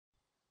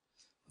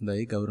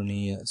හොඳයි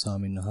ගෞරවනීය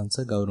ස්වාමීන්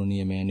වහන්සේ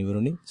ගෞරවනීය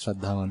මෑණිවරුනි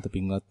ශ්‍රද්ධාවන්ත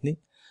පින්වත්නි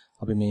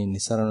අපි මේ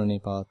නිස්සරණනේ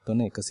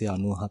පවත්වන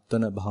 197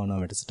 වන භාවනා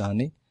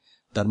වැඩසටහනේ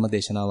ධර්ම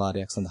දේශනා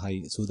වාරයක් සඳහායි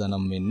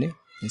සූදානම් වෙන්නේ.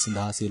 මේ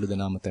සඳහා සියලු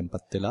දෙනාම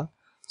tempත් වෙලා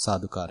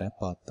සාදුකාරයක්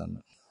පවත්වන්න.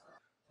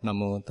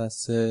 නමෝ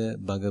තස්ස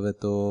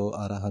භගවතෝ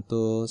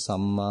අරහතෝ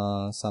සම්මා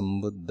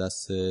සම්බුද්දස්ස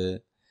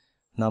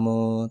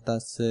නමෝ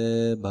තස්ස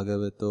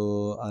භගවතෝ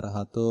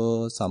අරහතෝ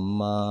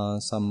සම්මා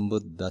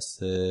සම්බුද්දස්ස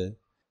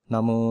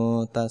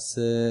නමෝ තස්ස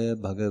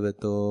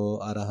භගවතෝ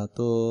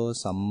අරහතෝ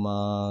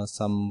සම්මා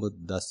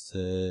සම්බුද්දස්ස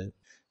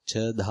ච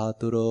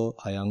ධාතුරෝ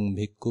අයං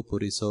භික්ඛු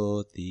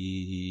පුරිසෝති.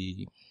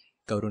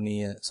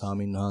 ගෞරවනීය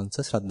ස්වාමීන්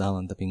වහන්සේ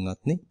ශ්‍රද්ධාවන්ත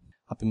පින්වත්නි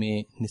අපි මේ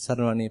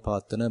නිස්සරණවනේ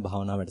පවත්වන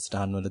භාවනා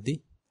වැඩසටහන් වලදී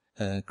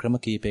ක්‍රම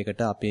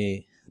කීපයකට අපේ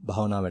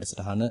භාවනා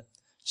වැඩසටහන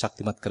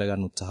ශක්තිමත්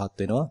කරගන්න උත්සාහත්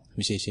වෙනවා.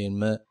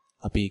 විශේෂයෙන්ම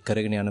අපි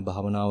කරගෙන යන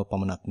භාවනාව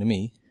පමණක්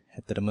නෙමෙයි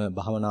ඇත්තටම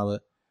භාවනාව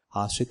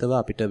ආශ්‍රිතව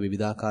අපිට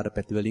විවිධාකාර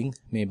පැතිවලින්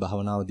මේ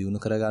භාවනාව දියුණු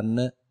කරගන්න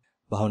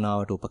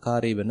භාවනාවට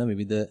උපකාරී වෙන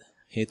විවිධ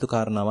හේතු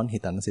කාරණාවන්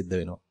හිතන්න සිද්ධ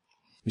වෙනවා.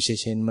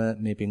 විශේෂයෙන්ම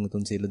මේ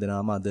පින්වුතුන් සීල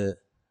දනාම අද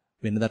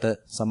වෙනදට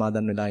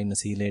සමාදන් වෙලා ඉන්න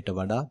සීලයට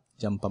වඩා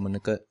යම්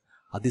පමණක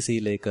අධි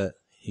සීලයක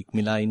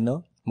හික්මිලා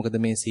ඉන්නවා. මොකද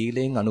මේ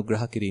සීලයෙන්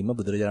අනුග්‍රහ කිරීම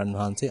බුදුරජාණන්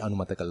වහන්සේ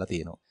අනුමත කළා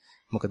තියෙනවා.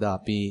 මොකද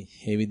අපි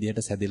මේ විදිහට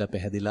සැදලා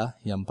පැහැදිලා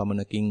යම්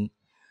පමණකින්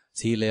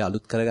සීලය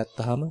අලුත්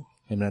කරගත්තාම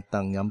එහෙම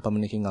නැත්නම් යම්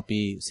පමණකින් අපි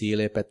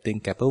සීලය පැත්තෙන්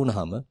කැප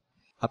වුණාම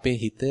අපේ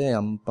හිත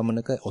යම්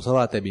පමණක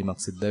ඔසවා තැබීමක්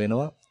සිද්ධ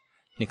වෙනවා.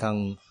 නිකන්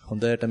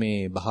හොඳට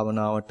මේ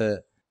භාවනාවට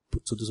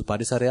සුදුසු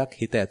පරිසරයක්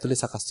හිත ඇතුලේ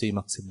සකස්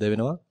වීමක් සිද්ධ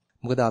වෙනවා.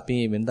 මොකද අපි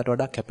වෙනදට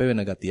වඩා කැප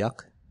වෙන ගතියක්,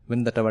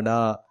 වෙනදට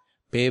වඩා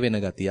පේ වෙන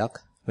ගතියක්,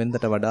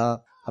 වෙනදට වඩා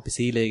අපි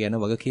සීලය ගැන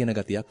වග කියන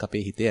ගතියක්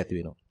අපේ හිතේ ඇති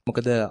වෙනවා.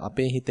 මොකද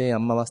අපේ හිතේ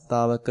යම්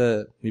අවස්ථාවක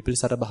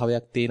විපිලිසර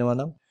භාවයක් තියෙනවා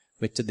නම්,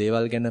 වෙච්ච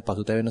දේවල් ගැන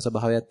පසුතැවෙන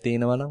ස්වභාවයක්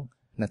තියෙනවා නම්,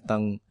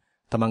 නැත්නම්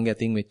තමන්ගේ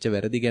අතින් වෙච්ච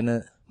වැරදි ගැන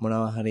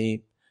මොනවා හරි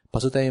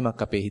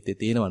පසුතැවීමක් අපේ හිතේ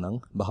තියෙනවා නම්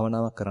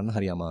භාවනාවක් කරන්න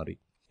හරි අමාරුයි.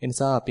 ඒ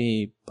නිසා අපි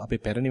අපේ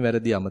පැරණි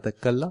වැරදි අමතක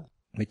කළා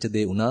වෙච්ච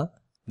දේ උනා.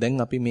 දැන්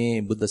අපි මේ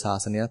බුද්ධ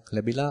ශාසනයක්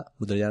ලැබිලා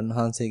බුදුරජාණන්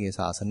වහන්සේගේ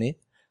ශාසනයේ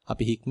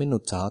අපි හික්මෙන්න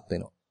උත්සාහත්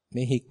වෙනවා.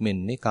 මේ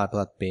හික්මෙන්නේ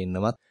කාටවත්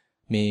පේන්නවත්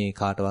මේ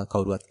කාටවත්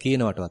කවුරුවත්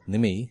කියනවටවත්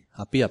නෙමෙයි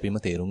අපි අපිම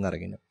තේරුම්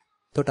අරගෙන.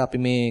 එතකොට අපි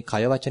මේ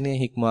කය වචනය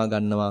හික්මවා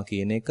ගන්නවා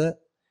කියන එක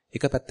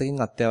පැත්තකින්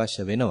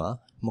අත්‍යවශ්‍ය වෙනවා.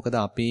 මොකද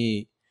අපි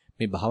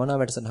මේ භාවනා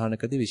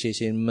වැඩසටහනකදී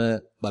විශේෂයෙන්ම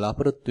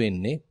බලාපොරොත්තු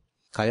වෙන්නේ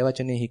කය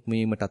වචනේ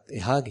හික්මීමටත්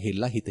එහා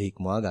ගිහිල්ලා හිත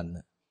හික්මවා ගන්න.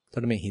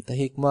 එතකොට මේ හිත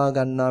හික්මවා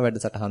ගන්නා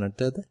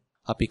වැඩසටහනටද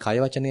අපි කය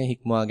වචනේ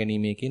හික්මවා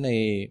ගැනීමේ කියන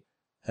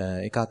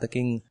ඒක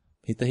අතකින්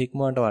හිත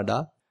හික්මවන්නට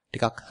වඩා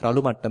ටිකක්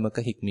රළු මට්ටමක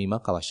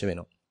හික්මීමක් අවශ්‍ය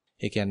වෙනවා.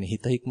 ඒ කියන්නේ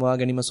හිත හික්මවා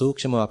ගැනීම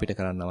සූක්ෂමව අපිට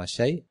කරන්න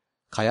අවශ්‍යයි.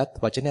 කයත්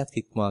වචනයත්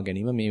හික්මවා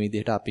ගැනීම මේ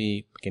විදිහට අපි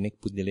කෙනෙක්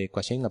පුද්ගලයෙක්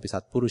වශයෙන් අපි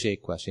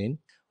සත්පුරුෂයෙක් වශයෙන්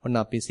ඔන්න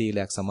අපි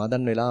සීලයක්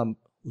සමාදන් වෙලා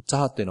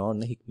උත්සාහත් වෙනවා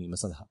ඔන්න හික්මීම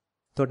සඳහා.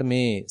 එතකොට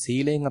මේ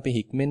සීලයෙන් අපි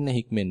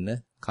හික්මෙන්න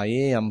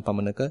කයේ යම්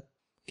පමණක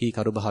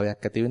කීකරු භාවයක්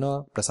ඇති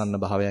වෙනවා, ප්‍රසන්න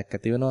භාවයක්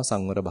ඇති වෙනවා,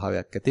 සංවර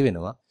භාවයක් ඇති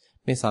වෙනවා.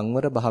 මේ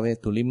සංවර භාවය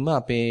තුලින්ම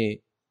අපේ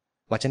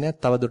වචනයත්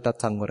තව දුරටත්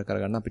සංවර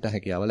කරගන්න අපිට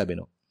හැකියාව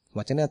ලැබෙනවා.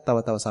 වචනයත්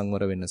තව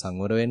සංවර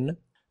වෙන්න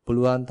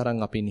පුළුවන් තරම්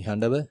අපි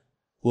නිහඬව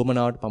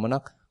වුවමනාවට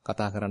පමණක්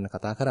කතා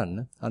කරන්න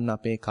අන්න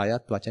අපේ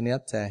කයත්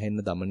වචනයත් සෑහෙන්න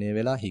දමණය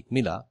වෙලා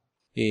හික්මිලා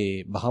ඒ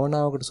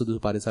භාවනාවකට සුදුසු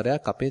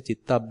පරිසරයක් අපේ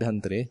චිත්ත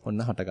අභ්‍යන්තරේ ඔන්න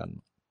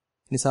හටගන්නවා.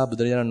 නිසා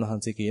බුදුරජාණන්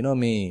වහන්සේ කියනවා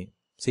මේ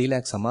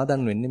සීලයක්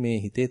සමාදන් වෙන්නේ මේ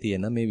හිතේ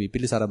තියෙන මේ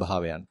විපිලිසර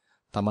භාවයන්.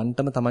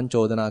 තමන්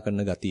චෝදනා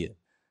කරන ගතිය.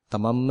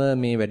 තමන්ම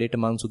මේ වැඩේට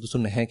මං සුදුසු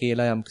නැහැ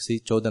කියලා යම්කිසි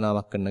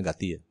චෝදනාවක් කරන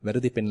ගතිය.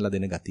 වැරදි පෙන්ලා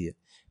දෙන ගතිය.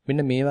 මෙන්න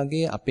මේ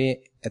වගේ අපේ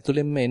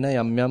ඇතුළෙන්ම එන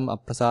යම්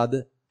අප්‍රසාද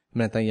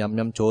නැත්නම්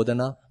යම්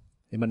චෝදනා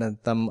එහෙම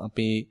නැත්නම්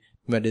අපේ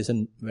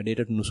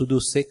වැඩේට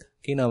නුසුදුස්සෙක්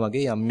කියනා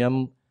වගේ යම්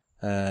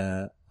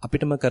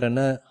අපිටම කරන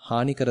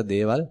හානිකර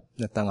දේවල්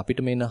නැත්නම්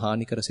අපිටම එන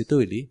හානිකර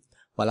සිතුවිලි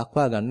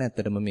වළක්වා ගන්න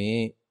ඇත්තටම මේ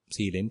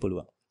සීලෙන්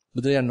පුළුවන්.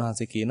 බුදුරජාණන්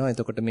වහන්සේ කියනවා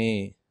එතකොට මේ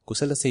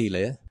කුසල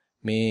සීලය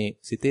මේ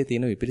සිතේ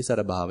තියෙන විපිලිසර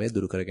භාවය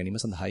දුරු කර ගැනීම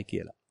සඳහායි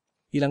කියලා.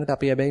 ඊළඟට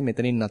අපි හැබැයි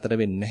මෙතනින් නතර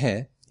වෙන්නේ නැහැ.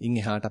 ඉන්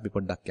එහාට අපි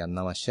පොඩ්ඩක්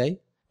යන්න අවශ්‍යයි.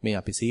 මේ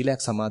අපි සීලයක්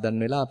සමාදන්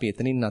වෙලා අපි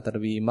එතනින් නතර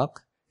වීමක්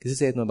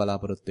කිසිසේත්ම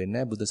බලාපොරොත්තු වෙන්නේ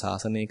නැහැ. බුද්ධ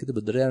ශාසනයකදී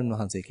බුදුරජාණන්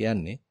වහන්සේ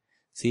කියන්නේ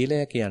සීලය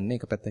කියන්නේ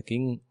එක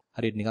පැත්තකින්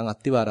හරියට නිකන්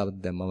අත්තිවාරයක්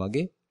දැම්මා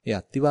වගේ. ඒ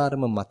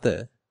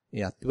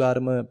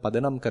අත්තිවාරම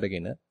පදනම්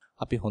කරගෙන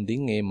අපි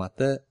හොඳින් මේ මත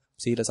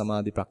සීල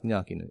සමාධි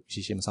ප්‍රඥා කියන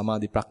විශේෂයෙන්ම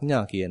සමාධි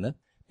ප්‍රඥා කියන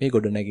මේ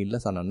ගොඩනැගිල්ල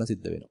සනන්න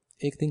සිද්ධ වෙනවා.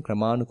 ඒක ඉතින්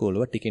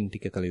ක්‍රමානුකූලව ටිකෙන්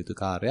ටික කළ යුතු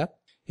කාර්යයක්.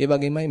 ඒ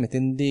වගේමයි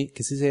මෙතෙන්දී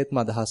කිසිසේත්ම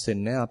අදහස්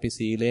වෙන්නේ අපි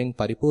සීලයෙන්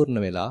පරිපූර්ණ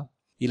වෙලා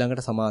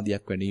ඊළඟට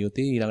සමාධියක් වැඩි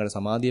යුතුයි. ඊළඟට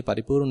සමාධිය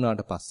පරිපූර්ණ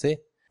වුණාට පස්සේ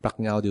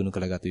ප්‍රඥාව දියුණු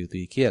කරගත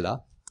යුතුයි කියලා.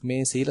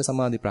 මේ සීල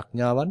සමාධි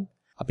ප්‍රඥාවන්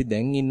අපි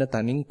දැන් ඉන්න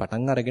තනින්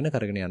පටන් අරගෙන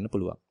කරගෙන යන්න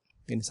පුළුවන්.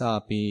 ඒ නිසා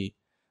අපි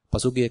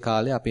පසුගිය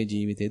කාලේ අපේ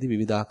ජීවිතයේදී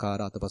විවිධාකාර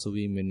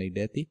අතපසුවීම් වෙන්න ඉඩ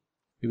ඇති.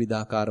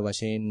 විවිධාකාර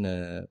වශයෙන්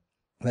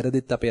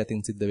වැරදිත් අපේ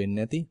අතින් සිද්ධ වෙන්නේ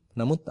නැති.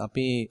 නමුත්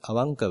අපි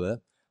අවංකව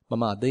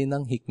මම අද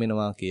ඉඳන්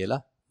හික්මෙනවා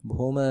කියලා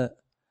බොහොම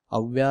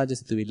අව්‍යාජ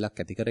සිතුවිල්ලක්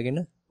ඇති කරගෙන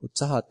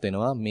උත්සාහත්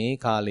වෙනවා මේ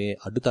කාලයේ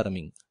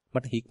අඩුතරමින්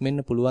මට හික්මෙන්න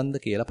පුළුවන්ද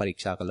කියලා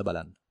පරීක්ෂා කරලා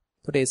බලන්න.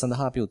 එතකොට ඒ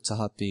සඳහා අපි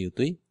උත්සාහත් විය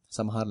යුතුයි.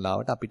 සමහර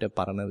ලාවට අපිට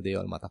පරණ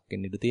දේවල් මතක්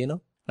වෙන්න ඉඩ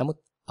තියෙනවා. නමුත්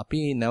අපි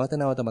නැවත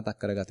නැවත මතක්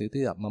කරගත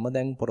යුතුයි මම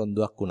දැන්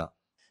පොරොන්දුවක් වුණා.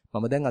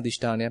 මම දැන්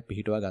අදිෂ්ඨානයක්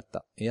පිහිටුවා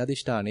ගත්තා. ඒ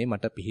අදිෂ්ඨානේ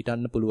මට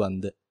පිහිටන්න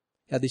පුළුවන්ද?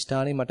 ඒ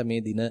අදිෂ්ඨානේ මට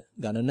මේ දින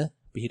ගණන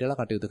පිහිටලා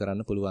කටයුතු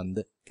කරන්න පුළුවන්ද?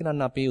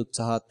 කියනන්න අපි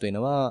උත්සාහත්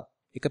වෙනවා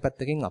එක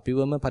පැත්තකින්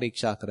අපිවම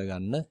පරීක්ෂා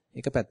කරගන්න.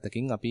 එක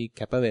පැත්තකින් අපි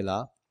කැප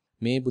වෙලා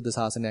මේ බුද්ධ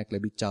ශාසනයක්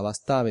ලැබිච්ච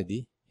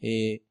අවස්ථාවේදී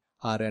ඒ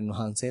ආර්යයන්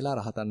වහන්සේලා,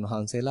 රහතන්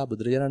වහන්සේලා,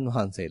 බුදුරජාණන්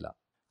වහන්සේලා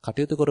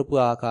කටයුතු කරපු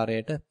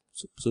ආකාරයට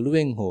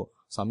සුළුවෙන් හෝ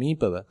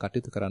සමීපව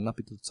කටයුතු කරන්න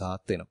අපි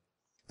උත්සාහත් වෙනවා.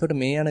 එතකොට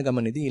මේ යන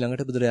ගමනේදී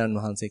ඊළඟට බුදුරජාණන්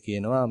වහන්සේ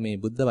කියනවා මේ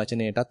බුද්ධ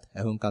වචනයටත්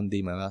ඇහුම්කන්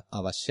දීම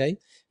අවශ්‍යයි.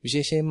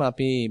 විශේෂයෙන්ම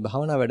අපි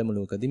භාවනා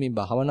වැඩමුළුවකදී මේ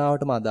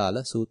භාවනාවටම අදාළ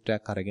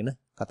සූත්‍රයක් අරගෙන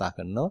කතා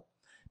කරනවා.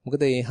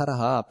 මොකද ඒ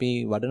හරහා අපි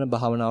වඩන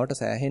භාවනාවට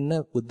සෑහෙන්න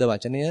බුද්ධ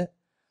වචනය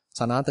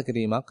සනාත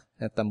කිරීමක්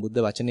නැත්නම් බුද්ධ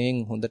වචනයෙන්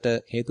හොඳට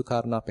හේතු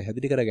කාරණා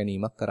පැහැදිලි කර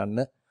ගැනීමක් කරන්න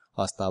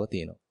අවස්ථාව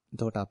තියෙනවා.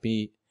 එතකොට අපි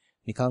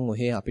නිකන්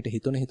ඔහේ අපිට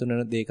හිතුන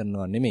දේ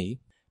කරනවා නෙමෙයි.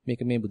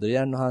 මේක මේ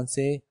බුදුරජාණන්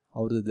වහන්සේ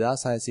අවුරුදු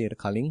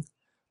 2600කට කලින්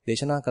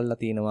දේශනා කළා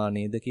තියෙනවා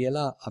නේද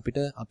කියලා අපිට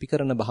අපි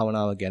කරන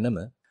භාවනාව ගැනම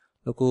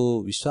ලොකු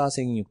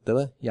විශ්වාසයෙන් යුක්තව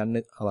යන්න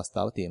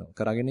අවස්ථාව තියෙනවා.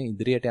 කරගෙන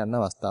ඉදිරියට යන්න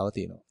අවස්ථාව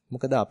තියෙනවා.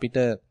 මොකද අපිට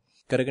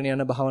කරගෙන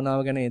යන භාවනාව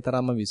ගැන ඒ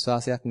තරම්ම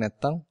විශ්වාසයක්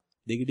නැත්තම්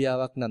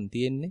දෙගිඩියාවක් නම්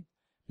තියෙන්නේ.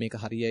 මේක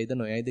හරියයිද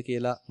නොයයිද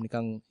කියලා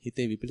නිකන්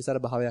හිතේ විපිලිසර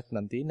භාවයක්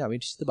නම් තියෙන්නේ,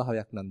 අවිනිශ්චිත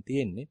භාවයක් නම්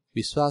තියෙන්නේ.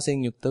 විශ්වාසයෙන්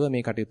යුක්තව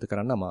මේ කටයුතු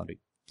කරන්න අමාරුයි.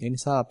 ඒ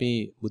නිසා අපි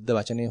බුද්ධ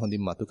වචනේ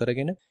හොඳින් මතු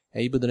කරගෙන,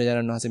 ඇයි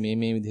බුදුරජාණන් වහන්සේ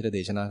මේ විදිහට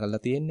දේශනා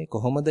කළා තියෙන්නේ?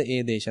 කොහොමද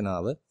මේ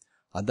දේශනාව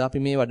අද අපි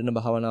මේ වඩන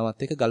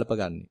භාවනාවත් එක්ක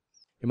ගලපගන්නේ?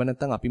 එහෙම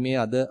නැත්නම් අපි මේ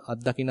අද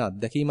අත්දකින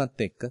අත්දැකීමත්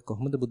එක්ක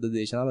කොහොමද බුද්ධ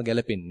දේශනාව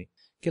ගැලපෙන්නේ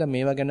කියලා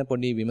මේවා ගැන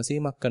පොඩි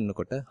විමසීමක්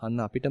කරනකොට අන්න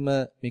අපිටම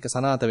මේක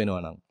සනාත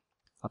වෙනවා නම්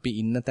අපි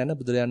ඉන්න තැන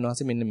බුදුරජාණන්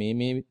වහන්සේ මෙන්න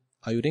මේ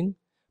අයුරින්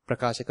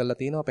ප්‍රකාශ කරලා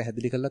තියෙනවා,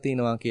 පැහැදිලි කරලා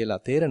තියෙනවා කියලා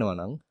තේරෙනවා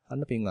නම්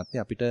අන්න පින්වත්නි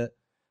අපිට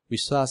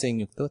විශ්වාසයෙන්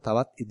යුක්තව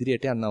තවත්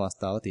ඉදිරියට යන්න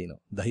අවස්ථාව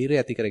තියෙනවා. ධෛර්යය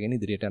ඇති කරගෙන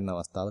ඉදිරියට යන්න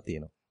අවස්ථාව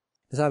තියෙනවා.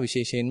 නිසා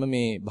විශේෂයෙන්ම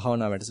මේ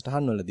භාවනා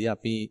වැඩසටහන් වලදී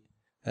අපි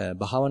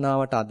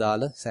භාවනාවට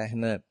අදාළ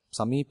සෑහෙන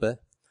සමීප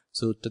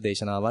සූත්‍ර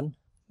දේශනාවන්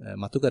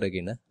මතු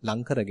කරගෙන, ලං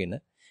කරගෙන,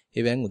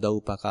 එවෙන් උදව්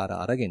උපකාර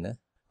අරගෙන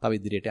තව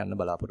ඉදිරියට යන්න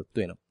බලාපොරොත්තු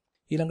වෙනවා.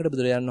 ඊළඟට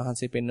බුදුරජාණන්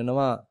වහන්සේ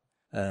පෙන්නනවා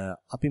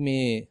අපි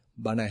මේ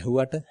බණ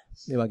ඇහුවට,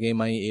 මේ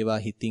වගේමයි ඒවා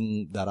හිතින්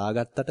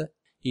දරාගත්තට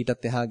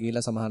ඊටත් එහා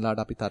ගිහිලා සමහරලාට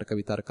අපි තර්ක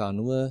විතර්ක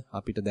අනුව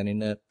අපිට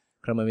දැනෙන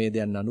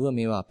ක්‍රමවේදයන් අනුව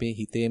මේවා අපේ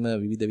හිතේම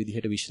විවිධ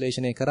විදිහට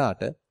විශ්ලේෂණය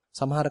කරාට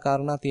සමහර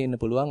කාරණා තියෙන්න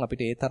පුළුවන්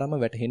අපිට ඒ තරම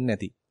වැටහෙන්නේ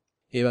නැති.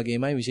 ඒ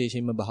වගේමයි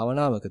විශේෂයෙන්ම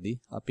භාවනාවකදී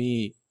අපි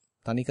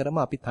තනිකරම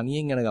අපි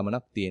තනියෙන් යන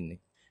ගමනක්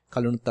තියෙන්නේ.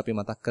 කලුණුත් අපි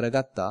මතක්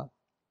කරගත්තා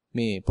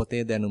මේ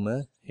පොතේ දැනුම,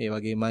 ඒ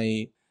වගේමයි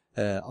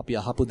අපි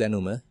අහපු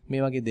දැනුම,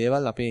 මේ වගේ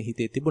දේවල් අපේ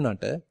හිතේ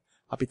තිබුණට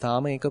අපි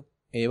තාම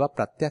ඒවා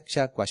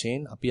ප්‍රත්‍යක්ෂයක්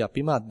වශයෙන්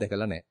අපිම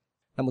අත්දකලා නැහැ.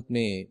 නමුත්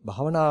මේ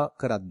භාවනා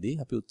කරද්දී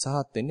අපි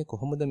උත්සාහත් වෙන්නේ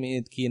කොහොමද මේ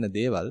කියන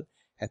දේවල්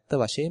ඇත්ත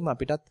වශයෙන්ම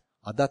අපිටත්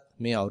අදත්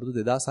මේ අවුරුදු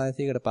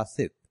 2600කට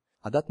පස්සෙත්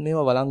අදත්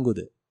මේවා වළංගුද?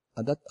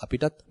 අදත්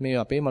අපිටත් මේ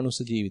අපේ මනුස්ස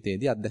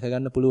ජීවිතයේදී අත්දක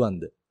ගන්න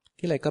පුළුවන්ද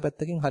කියලා එක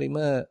පැත්තකින් හරීම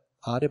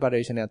ආර්ය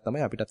පරිශ්‍රණයක්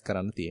තමයි අපිටත්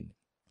කරන්න තියෙන්නේ.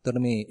 එතකොට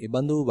මේ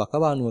ඒබඳු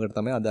වකවානුවකට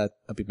තමයි අද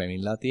අපි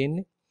පැමිණලා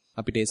තියෙන්නේ.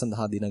 අපිට ඒ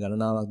සඳහා දින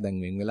ගණනාවක් දැන්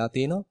වෙන් වෙලා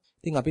තියෙනවා.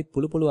 ඉතින් අපිත්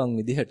පුළුවන්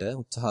විදිහට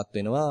උත්සාහත්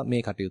වෙනවා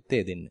මේ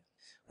කටයුත්තේ දෙන්න.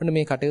 ඔන්න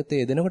මේ කටයුත්තේ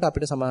යෙදෙනකොට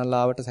අපිට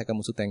සමානලාවට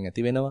සැකමුසු තැන්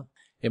ඇති වෙනවා.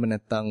 එහෙම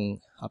නැත්නම්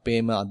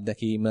අපේම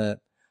අත්දැකීම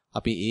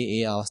අපි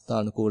ඒ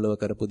අවස්ථානුකූලව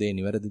කරපු දේ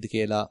නිවැරදිද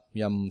කියලා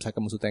යම්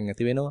සැකමුසු තැන්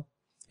ඇති වෙනවා.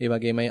 ඒ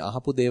වගේමයි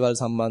අහපු දේවල්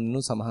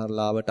සම්බන්ධව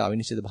සමහරලාවට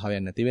අවිනිශ්චිත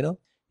භාවයක් නැති වෙනවා.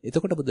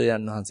 එතකොට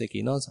බුදුරජාණන් වහන්සේ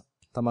කියනවා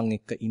තමන්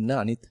එක්ක ඉන්න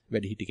අනිත්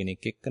වැඩිහිටි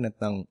කෙනෙක් එක්ක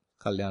නැත්නම්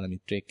කල්යාණ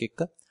මිත්‍රයෙක් එක්ක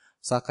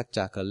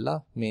සාකච්ඡා කළා.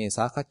 මේ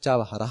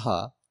සාකච්ඡාව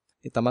හරහා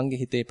ඒ තමන්ගේ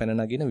හිතේ පැන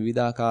නගින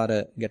විවිධාකාර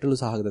ගැටලු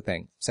සහගත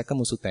තැන්,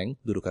 සැකමුසු තැන්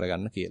දුරු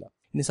කරගන්න කියලා.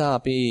 නිසා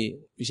අපි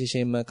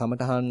විශේෂයෙන්ම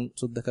කමඨහන්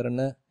සුද්ධ කරන,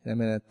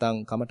 එහෙම නැත්නම්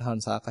කමඨහන්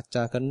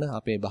සාකච්ඡා කරන,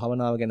 අපේ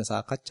භාවනාව ගැන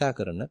සාකච්ඡා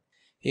කරන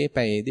ඒ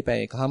පැයේදී පැය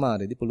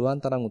එකමාරේදී පුළුවන්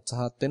තරම්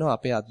උත්සාහත් වෙනවා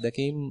අපේ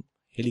අත්දැකීම්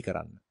හෙලි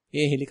කරන්න.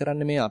 ඒ හෙලි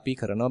කරන්නේ මේ අපි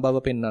කරන බව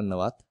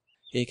පෙන්වන්නවත්,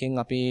 ඒකෙන්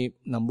අපි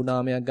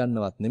නම්බුනාමයක්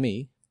ගන්නවත් නෙමෙයි.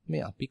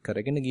 මේ අපි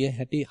කරගෙන ගිය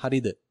හැටි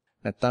හරිද?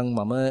 නැත්නම්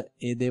මම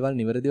මේ දේවල්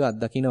නිවැරදිව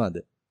අත්දකින්නවද?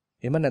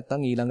 එහෙම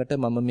නැත්නම් ඊළඟට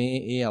මම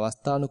මේ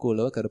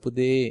අවස්ථානුකූලව කරපු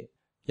දේ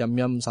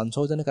යම්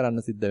සංශෝධන කරන්න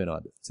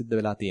සිද්ධ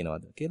වෙලා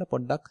තියෙනවද කියලා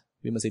පොඩ්ඩක්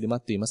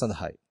විමසිලිමත් වීම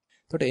සඳහායි.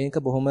 එතකොට ඒක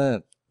බොහොම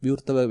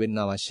විවෘතව වෙන්න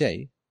අවශ්‍යයි.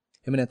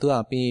 එහෙම නැතුව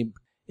අපි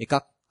එකක්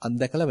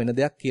අත්දැකලා වෙන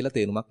දෙයක් කියලා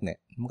තේරුමක් නැහැ.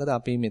 මොකද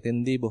අපි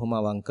මෙතෙන්දී බොහොම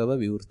අවංකව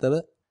විවෘතව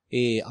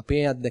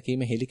අපේ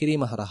අත්දැකීම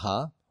හෙලිකිරීම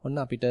හරහා ඔන්න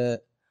අපිට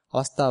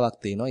අවස්ථාවක්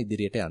තියෙනවා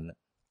ඉදිරියට යන්න.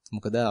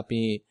 මොකද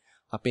අපි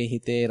අපේ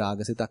හිතේ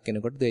රාගසිතක්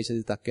එනකොට,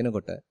 ද්වේෂසිතක්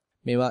එනකොට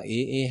මේවා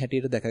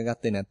හැටියට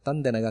දැකගත්තේ නැත්නම්,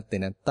 දැනගත්තේ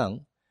නැත්නම්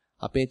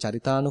අපේ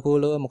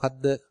චරිතානුකූලව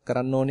මොකද්ද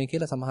කරන්න ඕනේ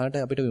කියලා සමහරවිට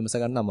අපිට විමස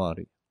ගන්න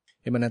අමාරුයි.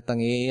 එහෙම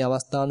නැත්නම්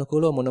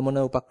අවස්ථානුකූලව මොන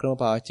උපක්‍රම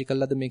පාවිච්චි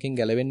කළාද මේකෙන්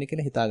ගැලවෙන්නේ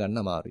කියලා හිතා ගන්න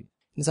අමාරුයි.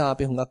 නිසා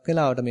අපි හුඟක්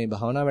වෙලාවට මේ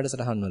භාවනා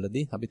වැඩසටහන්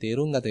වලදී අපි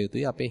තේරුම් ගත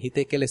යුතුයි අපේ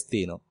හිතේ කෙලෙස්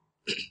තියෙනවා.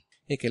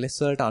 ඒ කෙලෙස්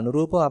වලට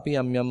අනුරූපව අපි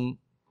යම්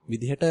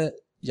විදිහට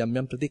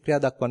යම්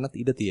ප්‍රතික්‍රියා දක්වන්නත්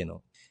ඉඩ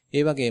තියෙනවා.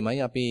 ඒ වගේමයි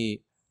අපි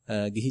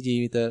ගිහි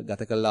ජීවිත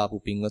ගත කරලා ආපු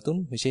පින්වතුන්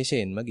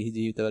විශේෂයෙන්ම ගිහි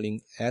ජීවිත වලින්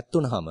ඈත්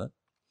වුනහම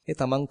ඒ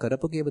තමන්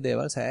කරපු කීප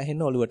දේවල්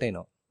සෑහෙන්න ඔලුවට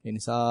එනවා. ඒ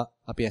නිසා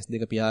අපි S2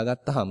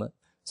 පියාගත්තාම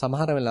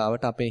සමහර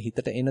වෙලාවට අපේ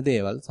හිතට එන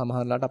දේවල්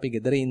සමහරලාට අපි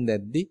gedare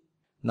ඉඳද්දි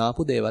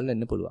නාපු දේවල්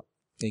වෙන්න පුළුවන්.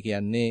 ඒ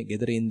කියන්නේ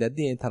gedare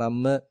ඉඳද්දි ඒ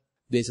තරම්ම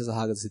ද්වේෂ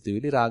සහගත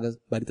සිතුවිලි, රාග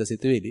බරිත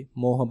සිතුවිලි,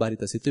 මෝහ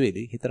බරිත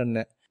සිතුවිලි හිතට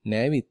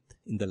නෑවිත්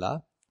ඉඳලා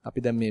අපි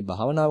දැන් මේ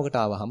භාවනාවකට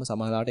ආවහම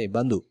සමහරලාට ඒ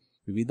බඳු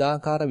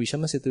විවිධාකාර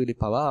විෂම සිතුවිලි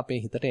පවා අපේ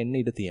හිතට එන්න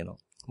ඉඩ තියෙනවා.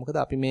 මොකද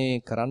අපි මේ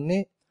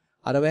කරන්නේ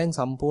අරවැයෙන්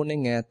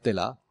සම්පූර්ණයෙන් ඈත්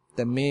වෙලා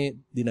දැන් මේ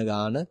දින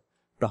ගාන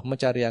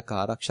බ්‍රහ්මචර්යයක්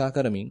ආරක්ෂා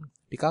කරමින්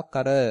ටිකක්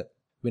අර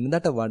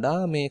වෙනදට වඩා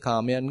මේ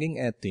කාමයන්ගෙන්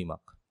ඈත්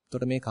වීමක්.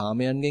 එතකොට මේ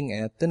කාමයන්ගෙන්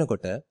ඈත්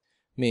වෙනකොට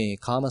මේ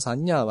කාම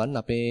සංඥාවන්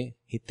අපේ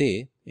හිතේ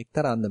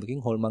එක්තරා අන්දමකින්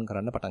හොල්මන්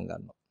කරන්න පටන්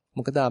ගන්නවා.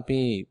 මොකද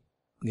අපි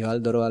ගෙවල්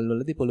දොරවල්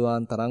වලදී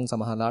පුළුවන් තරම්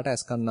සමහරලාට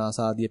ඇස්කන්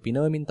ආසාදිය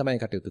පිනවමින් තමයි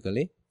කටයුතු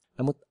කළේ.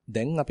 නමුත්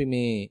දැන් අපි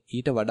මේ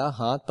ඊට වඩා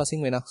හාත්පසින්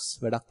වෙනස්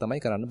වැඩක් තමයි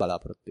කරන්න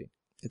බලාපොරොත්තු වෙන්නේ.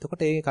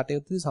 එතකොට මේ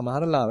කටයුත්තේ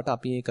සමහර ලාවට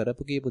අපි මේ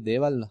කරපු කීප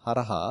දේවල්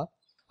හරහා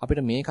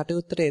අපිට මේ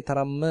කටයුත්තට ඒ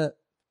තරම්ම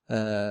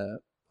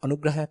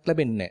අනුග්‍රහයක්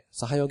ලැබෙන්නේ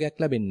නැහැ. සහයෝගයක්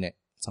ලැබෙන්නේ නැහැ.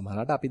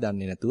 සමහරවිට අපි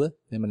දන්නේ නැතුව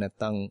එහෙම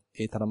නැත්නම්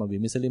ඒ තරම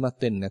විමසලිමත්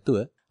වෙන්නේ නැතුව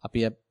අපි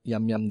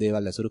යම්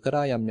දේවල් ඇසුරු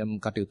කරා යම්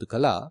කටයුතු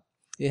කළා.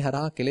 ඒ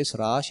හරහා කෙලෙස්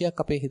රාශියක්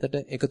අපේ හිතට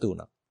එකතු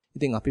වුණා.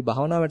 ඉතින් අපි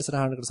භාවනා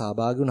වැඩසටහනකට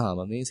සහභාගී වුණාම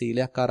මේ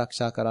සීලයක්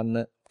ආරක්ෂා කරන්න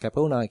කැප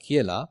වුණා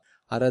කියලා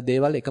අර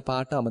දේවල්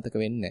එකපාරට අමතක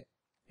වෙන්නේ නැහැ.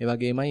 ඒ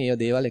වගේමයි ඒ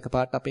දේවල්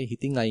එකපාරට අපේ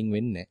හිතින් අයින්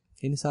වෙන්නේ නැහැ.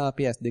 ඒ නිසා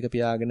අපි S2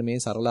 පියාගෙන මේ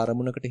සරල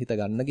අරමුණකට හිත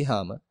ගන්න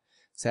ගියාම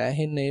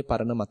සෑහෙන්න මේ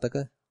පරණ මතක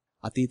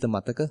අතීත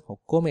මතක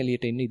ඔක්කොම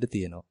එළියට එන්න ඉඩ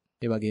තියෙනවා.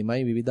 ඒ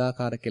වගේමයි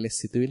විවිධාකාර කෙලෙස්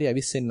සිතුවිලි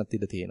ඇවිස්සෙන්නත්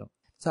ඉඩ තියෙනවා.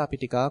 නිසා අපි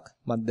ටිකක්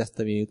මධ්‍යස්ත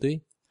විය යුතුයි.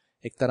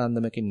 එක්තරා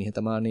අන්දමකින්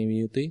නිහතමානී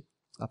විය යුතුයි.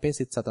 අපේ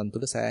සිත් සතන්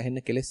තුළ සෑහෙන්න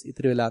කෙලෙස්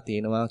ඉතිරි වෙලා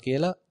තියෙනවා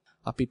කියලා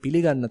අපි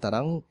පිළිගන්න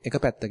තරම් එක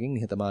පැත්තකින්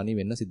නිහතමානී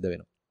වෙන්න සිද්ධ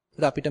වෙනවා.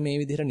 ඒත් අපිට මේ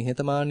විදිහට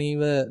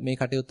නිහතමානීව මේ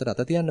කටයුත්තට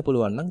අත තියන්න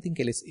පුළුවන් නම් ඉතින්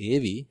කෙලෙස්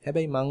ඒවි.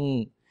 හැබැයි මං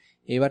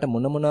ඒවට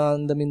මොන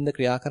අන්දමින්ද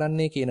ක්‍රියා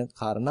කරන්නේ කියන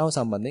කාරණාව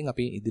සම්බන්ධයෙන්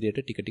අපි ඉදිරියට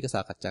ටික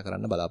සාකච්ඡා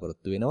කරන්න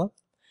බලාපොරොත්තු වෙනවා.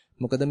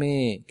 මොකද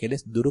මේ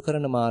කෙලෙස් දුරු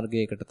කරන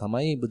මාර්ගයකට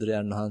තමයි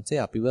බුදුරජාන් වහන්සේ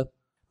අපිව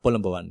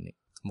පොළඹවන්නේ.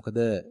 මොකද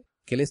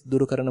කෙලෙස්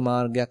දුරු කරන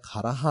මාර්ගයක්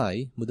හරහායි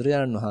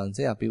බුදුරජාණන්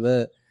වහන්සේ අපිව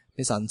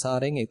මේ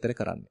සංසාරයෙන් ඈතර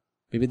කරන්නේ.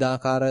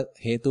 විවිධාකාර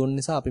හේතුන්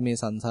නිසා අපි මේ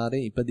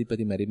සංසාරේ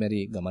ඉපදි මෙරි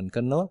ගමන්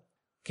කරනවා.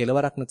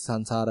 කෙලවරක් නැති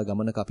සංසාර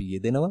ගමනක අපි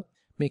යෙදෙනවා.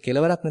 මේ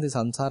කෙලවරක් නැති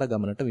සංසාර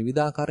ගමනට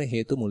විවිධාකාර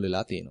හේතු මුල්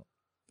වෙලා තියෙනවා.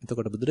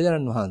 එතකොට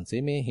බුදුරජාණන්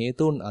වහන්සේ මේ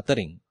හේතුන්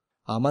අතරින්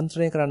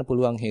ආමන්ත්‍රණය කරන්න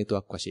පුළුවන්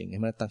හේතුවක් වශයෙන්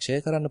එහෙම නැත්නම් ක්ෂය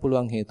කරන්න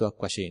පුළුවන් හේතුවක්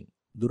වශයෙන්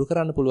දුරු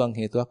කරන්න පුළුවන්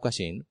හේතුවක්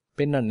වශයෙන්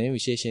පෙන්වන්නේ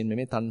විශේෂයෙන්ම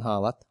මේ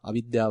තණ්හාවත්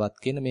අවිද්‍යාවත්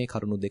කියන මේ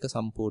කරුණු දෙක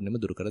සම්පූර්ණයෙන්ම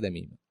දුරු කර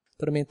දැමීම.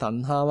 ඒතර මේ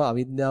තණ්හාව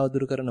අවිද්‍යාව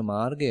දුරු කරන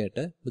මාර්ගයට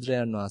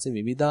බුදුරජාණන් වහන්සේ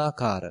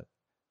විවිධාකාර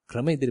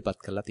ක්‍රම ඉදිරිපත්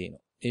කරලා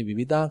තියෙනවා. ඒ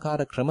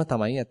විවිධාකාර ක්‍රම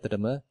තමයි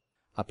ඇත්තටම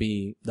අපි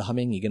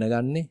ධහමෙන් ඉගෙන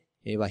ගන්නෙ,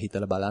 ඒවා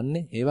හිතලා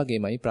බලන්නේ, ඒ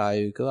වගේමයි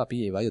ප්‍රායෝගිකව අපි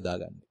ඒවා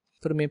යොදාගන්නේ.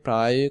 ඒතර මේ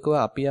ප්‍රායෝගිකව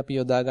අපි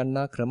යොදා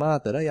ගන්නා ක්‍රම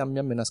අතර යම්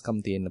වෙනස්කම්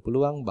තියෙන්න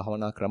පුළුවන්,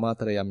 භවනා ක්‍රම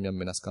අතර යම්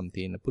වෙනස්කම්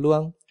තියෙන්න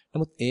පුළුවන්.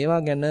 නමුත්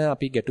ඒවා ගැන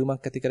අපි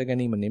ගැටුමක් ඇති කර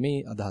ගැනීම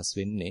නෙමෙයි අදහස්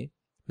වෙන්නේ.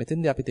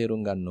 මෙතෙන්දී අපි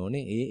තේරුම් ගන්න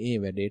ඕනේ ඒ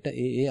වැඩේට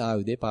ඒ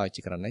ආයුධය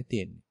පාවිච්චි කරන්නයි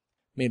තියෙන්නේ.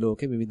 මේ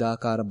ලෝකේ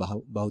විවිධාකාර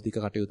භෞතික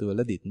කටයුතු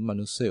වලදීත්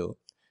මිනිස්සුયો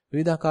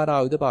විවිධාකාර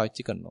ආයුධ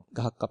පාවිච්චි කරනවා.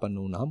 ගහක් කපන්න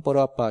වුණාම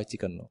පොරවක් පාවිච්චි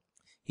කරනවා.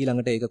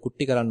 ඊළඟට ඒක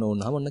කුට්ටි කරන්න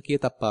වුණාම ඔන්න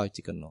කියතක්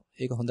පාවිච්චි කරනවා.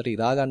 ඒක හොඳට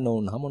ඉරා ගන්න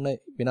වුණාම ඔන්න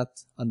වෙනත්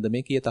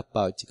අන්දමේ කියතක්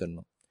පාවිච්චි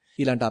කරනවා.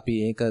 ඊළඟට අපි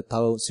ඒක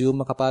තව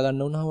සියුම්ම කපා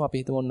ගන්න වුණාම අපි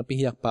හිතමු ඔන්න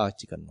පිහියක්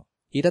පාවිච්චි කරනවා.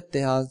 ඊටත්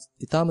එහා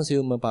ඊටාම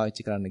සියුම්ම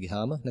පාවිච්චි කරන්න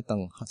ගියාම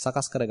නැත්නම්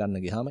සකස් කරගන්න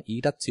ගියාම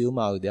ඊටත් සියුම්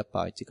ආයුධයක්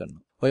පාවිච්චි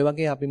කරනවා. ඔය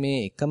වගේ අපි මේ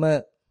එකම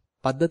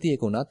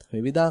පද්ධතියක උනත්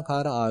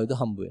විවිධාකාර ආයුධ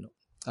හම්බ වෙනවා.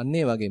 අන්න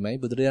ඒ වගේමයි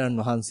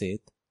බුදුරජාණන්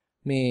වහන්සේත්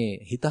මේ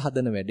හිත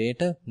හදන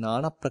වැඩේට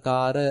নানা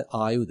ප්‍රකාර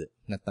ආයුධ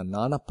නැත්නම්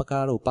নানা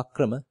ප්‍රකාර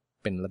උපක්‍රම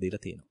පෙන්ලා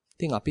දීලා තියෙනවා.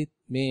 ඉතින් අපි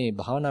මේ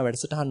භාවනා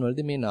වැඩසටහන්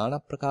වලදී මේ নানা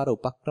ප්‍රකාර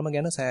උපක්‍රම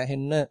ගැන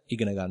සෑහෙන්න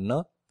ඉගෙන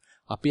ගන්නවා.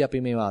 අපි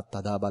මේවා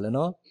අත්හදා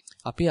බලනවා.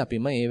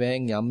 අපිම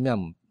ඒවැයෙන්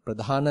යම්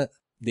ප්‍රධාන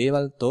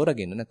දේවල්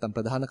තෝරගෙන නැත්නම්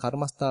ප්‍රධාන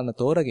කර්මස්ථාන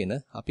තෝරගෙන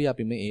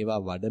අපිම ඒවා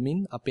වඩමින්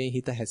අපේ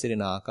හිත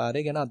හැසිරෙන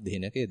ආකාරය ගැන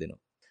අධ්‍යයනයක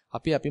යෙදෙනවා.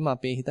 අපිම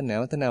අපේ හිත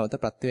නැවත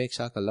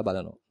ප්‍රත්‍යවේක්ෂා කරලා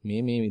බලනවා.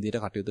 මේ විදිහට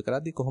කටයුතු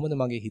කරද්දී කොහොමද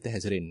මගේ හිත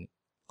හැසිරෙන්නේ?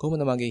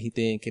 කොහොමද මගේ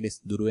හිතේ කෙලෙස්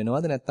දුරු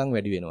වෙනවද නැත්නම්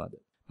වැඩි වෙනවද?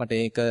 මට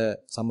ඒක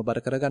සමබර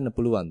කරගන්න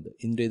පුළුවන්ද?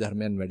 ඉන්ද්‍රිය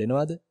ධර්මයන්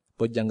වැඩෙනවද?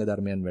 පොජ්ජංග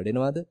ධර්මයන්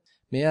වැඩෙනවද?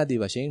 මේ ආදී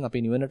වශයෙන් අපි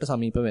නිවනට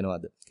සමීප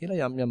වෙනවද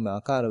කියලා යම්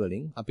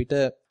ආකාරවලින් අපිට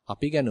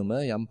අපි ගැනුම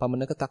යම්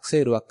පමණක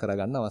තක්සේරුවක්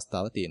කරගන්න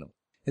අවස්ථාව තියෙනවා.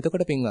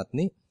 එතකොට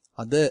පින්වත්නි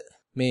අද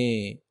මේ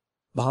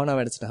භාවනා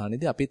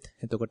වැඩසටහනේදී අපිත්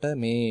එතකොට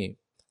මේ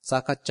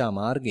සාකච්ඡා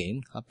මාර්ගයෙන්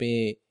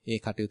අපේ ඒ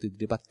කටයුතු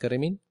ඉදිරිපත්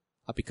කරමින්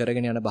අපි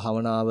කරගෙන යන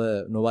භාවනාව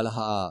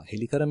නොවලහා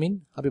හෙලි කරමින්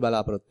අපි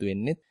බලාපොරොත්තු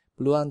වෙන්නේ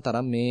පුළුවන්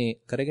තරම් මේ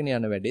කරගෙන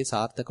යන වැඩේ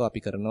සාර්ථකව අපි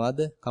කරනවාද?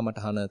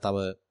 කමඨහන තව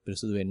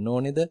පිරිසුදු වෙන්න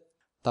ඕනේද?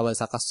 තව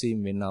සකස් වීම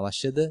වෙන්න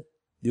අවශ්‍යද?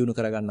 දියුණු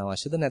කරගන්න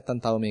අවශ්‍යද? නැත්නම්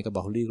තව මේක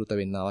බහුලීකృత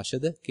වෙන්න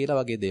අවශ්‍යද? කියලා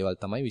වගේ දේවල්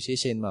තමයි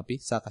විශේෂයෙන්ම අපි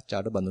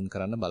සාකච්ඡාවට බඳුන්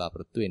කරන්න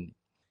බලාපොරොත්තු වෙන්නේ.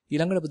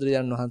 ඊළඟට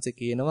බුදුරජාණන් වහන්සේ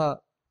කියනවා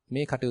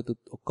මේ කටයුතු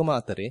ඔක්කොම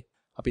අතරේ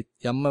අපි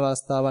යම්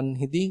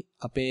අවස්ථාවන්හිදී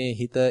අපේ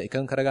හිත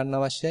එකඟ කරගන්න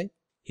අවශ්‍යයි.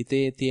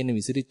 හිතේ තියෙන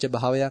විසිරිච්ච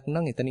භාවයක්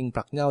නම් එතනින්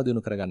ප්‍රඥාව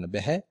දිනු කරගන්න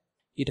බෑ.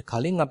 ඊට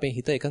කලින් අපේ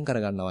හිත එකඟ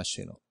කරගන්න අවශ්‍ය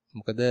වෙනවා.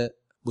 මොකද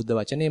බුද්ධ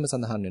වචනේම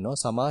සඳහන් වෙනවා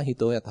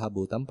සමාහිතෝ යතහ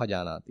භූතං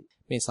පජානාති.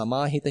 මේ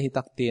සමාහිත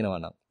හිතක් තියෙනවා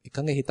නම්,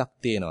 එකඟ හිතක්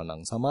තියෙනවා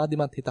නම්,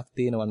 සමාධිමත් හිතක්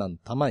තියෙනවා නම්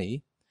තමයි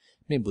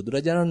මේ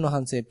බුදුරජාණන්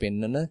වහන්සේ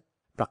පෙන්නන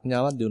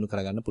ප්‍රඥාවක් දිනු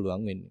කරගන්න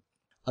පුළුවන් වෙන්නේ.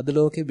 අද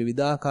ලෝකේ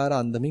විවිධාකාර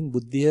අන්දමින්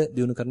බුද්ධිය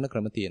දිනු කරන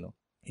ක්‍රම තියෙනවා.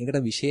 ඒකට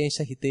විශේෂ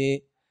හිතේ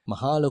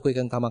මහා ලෝක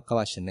එකඟකමක්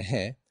අවශ්‍ය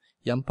නැහැ.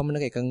 යම්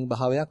පමණක එකඟ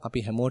භාවයක් අපි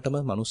හැමෝටම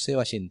මිනිස්සේ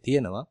වශයෙන්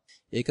තියෙනවා.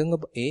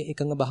 ඒ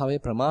එකඟ භාවයේ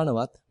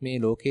ප්‍රමාණවත් මේ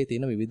ලෝකයේ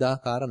තියෙන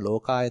විවිධාකාර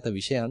ලෝකායත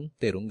විෂයන්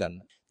තේරුම් ගන්න.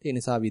 ඒ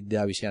නිසා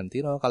විද්‍යා විෂයන්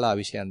තියෙනවා, කලා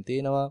විෂයන්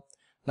තියෙනවා,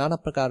 নানা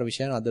ප්‍රකාර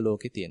විෂයන් අද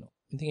ලෝකේ තියෙනවා.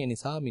 ඉතින් ඒ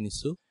නිසා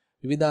මිනිස්සු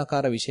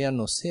විවිධාකාර විෂයන්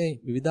ඔස්සේ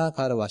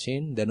විවිධාකාර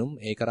වශයෙන් දැනුම්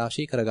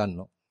ඒකරාශී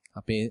කරගන්නවා.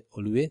 අපේ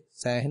ඔළුවේ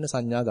සෑහෙන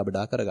සංඥා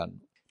ගබඩා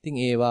කරගන්නවා. ඉතින්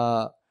ඒවා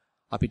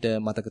අපිට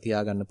මතක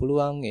තියාගන්න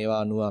පුළුවන්. ඒවා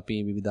අනුව අපි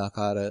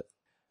විවිධාකාර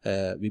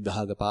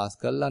විභාග පාස්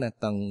කරලා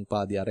නැත්නම්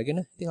උපාධි අරගෙන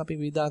ඉතින් අපි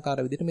විවිධාකාර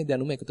විදිහට මේ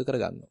දැනුම එකතු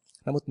කරගන්නවා.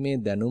 නමුත් මේ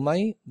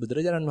දැනුමයි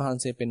බුදුරජාණන්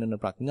වහන්සේ පෙන්වන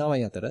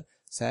ප්‍රඥාවයි අතර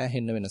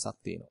සෑහෙන්න වෙනසක්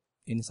තියෙනවා.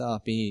 ඒ නිසා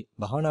අපි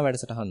භාවනා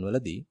වැඩසටහන්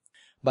වලදී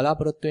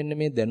බලාපොරොත්තු වෙන්නේ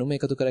මේ දැනුම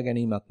එකතු කර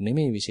ගැනීමක්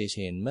නෙමෙයි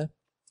විශේෂයෙන්ම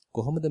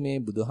කොහොමද මේ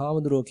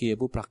බුදුහාමුදුරුවෝ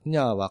කියපු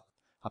ප්‍රඥාවක්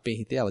අපේ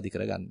හිතේ අවදි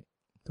කරගන්නේ.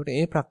 එතකොට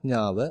මේ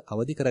ප්‍රඥාව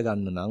අවදි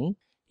කරගන්න නම්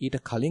ඊට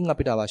කලින්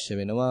අපිට අවශ්‍ය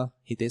වෙනවා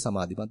හිතේ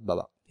සමාධිමත්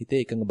බවක්, හිතේ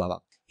එකඟ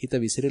බවක්. හිත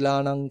විසිරලා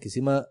නම්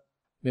කිසිම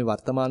මේ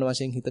වර්තමාන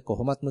වශයෙන් හිත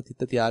කොහොමත්ම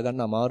හිත තියාගන්න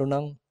අමාරු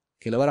නම්,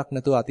 කෙලවරක්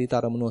නැතුව අතීත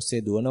අරමුණු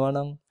ඔස්සේ දුවනවා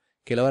නම්,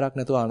 කෙලවරක්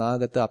නැතුව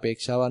අනාගත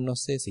අපේක්ෂාවන්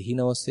ඔස්සේ සිහින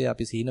ඔස්සේ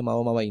අපි සිහින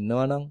මවමව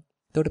ඉන්නවා නම්,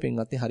 එතකොට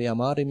පින්වත්නි හරි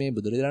අමාරුයි මේ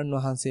බුදුරජාණන්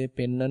වහන්සේ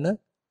පෙන්නන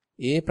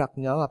ඒ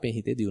ප්‍රඥාව අපේ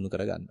හිතේ දියුණු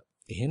කරගන්න.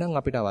 එහෙනම්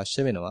අපිට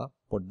අවශ්‍ය වෙනවා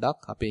පොඩ්ඩක්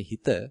අපේ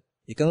හිත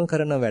එකඟ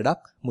කරන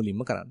වැඩක්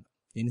මුලින්ම කරන්න.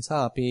 ඒ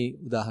නිසා අපි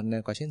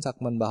උදාහරණයක් වශයෙන්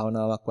සක්මන්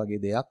භාවනාවක්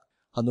වගේ දෙයක්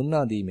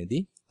හඳුන්වා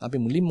දීමේදී අපි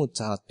මුලින්ම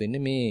උත්සාහත්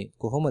වෙන්නේ මේ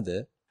කොහොමද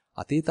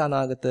අතීත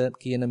අනාගත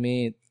කියන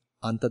මේ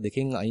අන්ත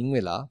දෙකෙන් අයින්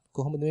වෙලා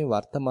කොහොමද මේ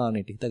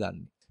වර්තමානයේ හිත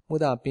ගන්නෙ.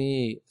 මොකද අපි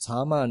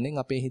සාමාන්‍යයෙන්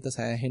අපේ හිත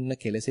සෑහෙන්න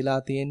කෙලසිලා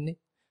තියෙන්නේ,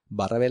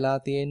 බර වෙලා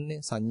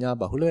තියෙන්නේ, සංඥා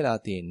බහුල වෙලා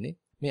තියෙන්නේ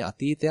මේ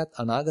අතීතයත්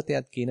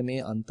අනාගතයත් කියන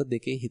මේ අන්ත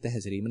දෙකේ හිත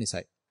හැසිරීම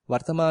නිසායි.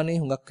 වර්තමානයේ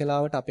හුඟක්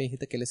වෙලාවට අපේ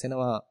හිත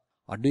කෙලසෙනවා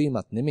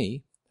අඩුවීමක් නෙමෙයි.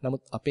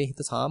 නමුත් අපේ හිත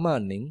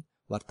සාමාන්‍යයෙන්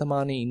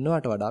වර්තමානයේ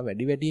ඉන්නවට වඩා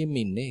වැඩියෙන්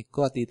ඉන්නේ එක්ක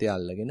අතීතය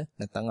අල්ලගෙන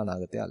නැත්නම්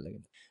අනාගතය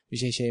අල්ලගෙන.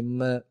 විශේෂයෙන්ම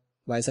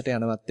වයසට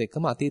යනවත්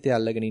එක්කම අතීතය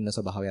අල්ලගෙන ඉන්න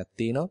ස්වභාවයක්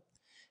තියෙනවා.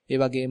 ඒ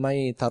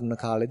වගේමයි තරුණ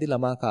කාලෙදී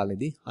ළමා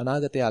කාලෙදී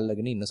අනාගතය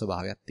අල්ලගෙන ඉන්න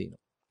ස්වභාවයක්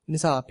තියෙනවා. ඒ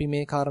නිසා අපි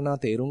මේ කාරණා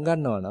තේරුම්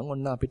ගන්නවා නම්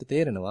ඔන්න අපිට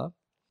තේරෙනවා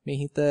මේ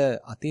හිත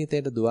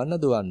අතීතයට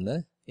දුවන්න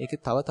ඒකේ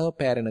තව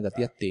පෑරෙන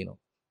ගතියක් තියෙනවා.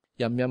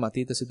 යම්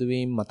අතීත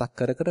සිදුවීම් මතක්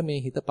කර මේ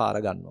හිත පාර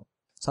ගන්නවා.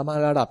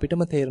 සමහරවිට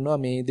අපිටම තේරෙනවා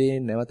මේ දේ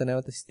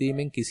නැවත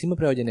සිතීමෙන් කිසිම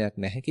ප්‍රයෝජනයක්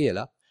නැහැ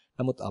කියලා.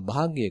 නමුත්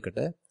අභාග්‍යයකට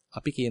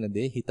අපි කියන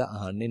දේ හිත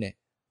අහන්නේ නැහැ.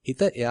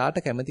 හිත එයාට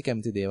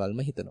කැමති දේවල්ම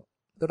හිතනවා.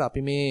 ඒතකොට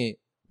අපි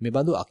මේ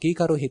බඳු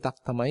අකීකරු හිතක්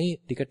තමයි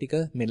ටික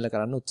මෙල්ල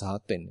කරන්න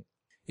උත්සාහත් වෙන්නේ.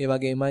 ඒ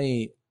වගේමයි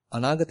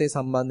අනාගතය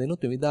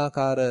සම්බන්ධෙනුත්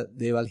විවිධාකාර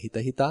දේවල්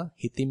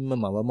හිතින්ම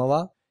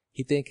මවමවා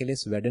හිතේ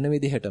කෙලෙස් වැඩෙන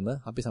විදිහටම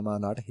අපි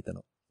සමානාවට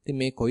හිතනවා. ඉතින්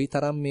මේ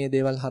කොයිතරම් මේ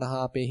දේවල්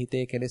හරහා අපේ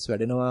හිතේ කෙලෙස්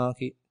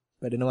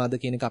වැඩෙනවාද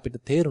කියන එක අපිට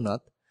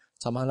තේරුණත්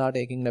සමහරවිට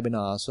ඒකෙන් ලැබෙන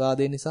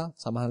ආස්වාදය නිසා,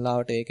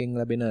 සමහරවිට ඒකෙන්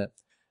ලැබෙන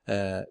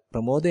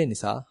ප්‍රමෝදය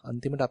නිසා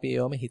අන්තිමට අපි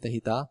ඒවම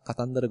හිතා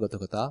කතන්දර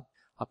ගොතකතා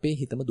අපේ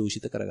හිතම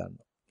දූෂිත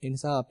කරගන්නවා. ඒ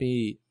නිසා අපි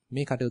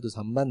මේ කටයුතු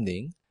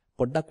සම්බන්ධයෙන්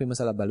පොඩ්ඩක්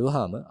විමසලා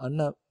බලුවාම අන්න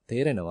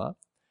තේරෙනවා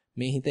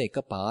මේ හිත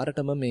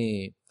එකපාරටම මේ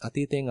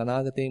අතීතයෙන්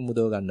අනාගතයෙන්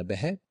මුදව ගන්න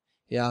බෑ.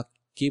 එයා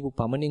කියපු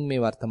පමණින් මේ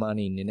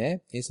වර්තමානයේ ඉන්නේ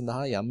නැහැ. ඒ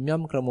සඳහා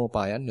යම්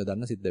ක්‍රමෝපායන්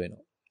යොදන්න සිද්ධ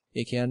වෙනවා.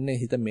 ඒ කියන්නේ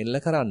හිත මෙල්ල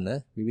කරන්න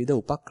විවිධ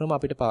උපක්‍රම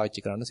අපිට පාවිච්චි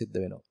කරන්න සිද්ධ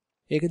වෙනවා.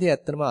 ඒකදී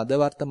ඇත්තටම අද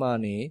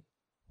වර්තමානයේ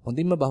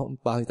හොඳින්ම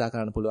භාවිතා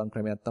කරන්න පුළුවන්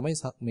ක්‍රමයක් තමයි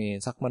මේ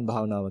සක්මන්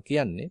භාවනාව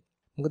කියන්නේ.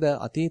 මොකද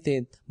අතීතයේ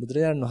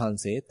බුදුරජාණන්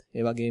වහන්සේත්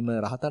ඒ වගේම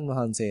රහතන්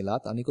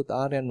වහන්සේලාත් අනිකුත්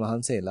ආර්යයන්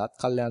වහන්සේලාත්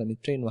කල්යාණ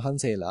මිත්‍රයන්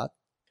වහන්සේලාත්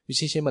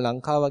විශේෂයෙන්ම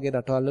ලංකාව වගේ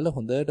රටවල් වල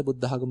හොඳට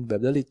බුද්ධ ආගම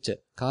බැබලෙච්ච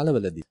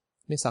කාලවලදී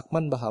මේ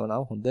සක්මන්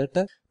භාවනාව හොඳට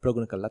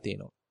ප්‍රගුණ කරලා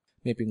තියෙනවා.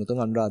 මේ පිංගුතුන්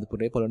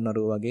අනුරාධපුරේ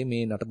පොළොන්නරුව වගේ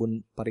මේ නටබුන්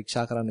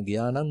පරීක්ෂා කරන්න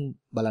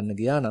බලන්න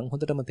ගියා නම්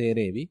හොඳටම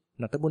තේරෙවි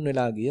නටබුන්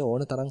වෙලා ගිය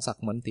ඕන තරම්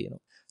සක්මන්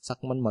තියෙනවා.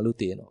 සක්මන් මලු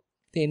තියෙනවා.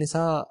 ඒ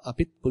නිසා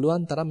අපිත්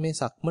පුළුවන් තරම් මේ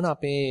සක්මන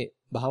අපේ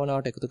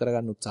භාවනාවට එකතු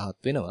කරගන්න උත්සාහත්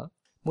වෙනවා.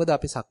 මොකද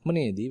අපි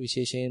සක්මනේදී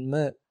විශේෂයෙන්ම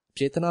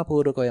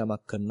චේතනාපූර්වකව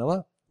යමක් කරනවා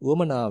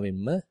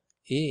උවමනාවෙන්ම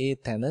ඒ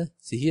තැන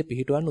සිහිය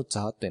පිහිටවන්න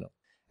උත්සාහත් වෙනවා.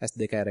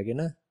 S2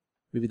 අරගෙන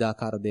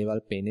විවිධාකාර දේවල්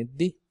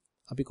පේනෙද්දී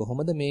අපි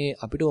කොහොමද මේ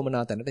අපිට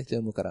උවමනා තැනට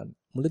යොමු කරන්නේ?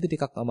 මුලදී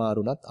ටිකක්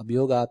අමාරුණත්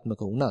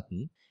අභියෝගාත්මක වුණත්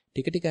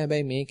ටික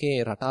හැබැයි මේකේ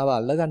රටාව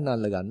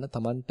අල්ලගන්න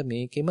Tamanට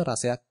මේකෙම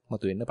රසයක්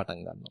මතුවෙන්න පටන්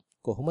ගන්නවා.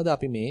 කොහොමද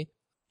අපි මේ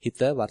හිත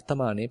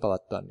වර්තමානයේ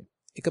පවත්වන්නේ?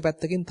 එක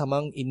පැත්තකින්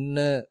Taman ඉන්න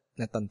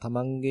නැත්නම්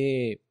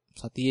Tamanගේ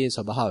සතියේ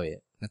ස්වභාවය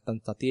නැත්නම්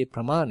සතියේ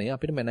ප්‍රමාණය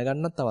අපිට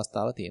මැනගන්නත්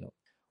අවස්ථාවක් තියෙනවා.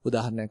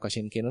 උදාහරණයක්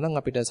වශයෙන් කියනවා නම්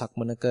අපිට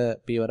සක්මනක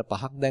පියවර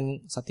 5ක් දැන්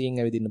සතියෙන්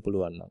ඇවිදින්න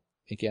පුළුවන් නම්.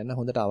 ඒ කියන්නේ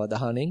හොඳට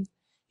අවධානයෙන්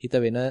හිත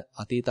වෙන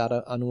අතීත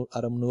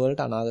අරමුණු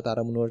වලට අනාගත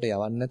අරමුණු වලට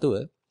යවන්නේ නැතුව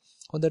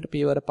හොඳට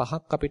පියවර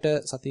 5ක් අපිට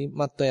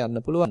සතිමත්ව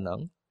යන්න පුළුවන්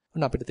නම්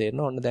ඔන්න අපිට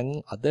තේරෙනවා ඔන්න දැන්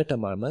අදට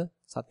මම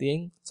සතියෙන්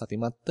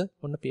සතිමත්ත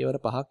ඔන්න පියවර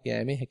 5ක්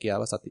යෑමේ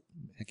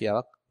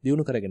හැකියාවක්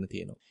දියුණු කරගෙන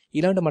තියෙනවා.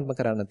 ඊළඟට මටම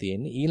කරන්න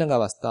තියෙන්නේ ඊළඟ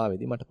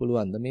අවස්ථාවේදී මට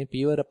පුළුවන් මේ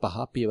පියවර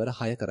 5 පියවර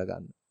 6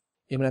 කරගන්න.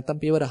 එහෙම නැත්නම්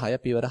පියවර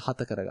 6 පියවර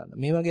 7 කරගන්න.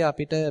 මේ වගේ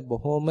අපිට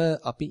බොහොම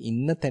අපි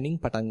ඉන්න තැනින්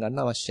පටන්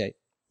ගන්න අවශ්‍යයි.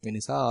 ඒ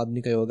නිසා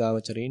ආධුනික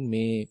යෝගාවචරයින්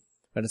මේ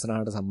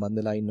වැඩසටහනට සම්බන්ධ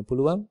වෙලා ඉන්න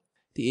පුළුවන්.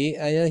 ඉතින්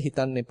ඒ අය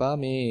හිතන්න එපා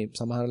මේ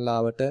සමහර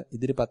ලාවට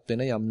ඉදිරිපත්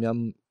වෙන යම්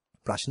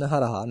ප්‍රශ්න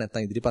හරහා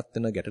නැත්නම් ඉදිරිපත්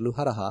වෙන ගැටලු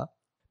හරහා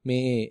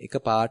මේ එක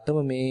පාටම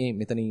මේ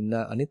මෙතන ඉන්න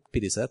අනිත්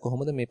පිරිස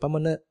කොහොමද මේ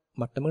පමණ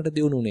මට්ටමකට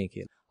දියුණුුනේ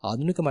කියලා.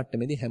 ආධුනික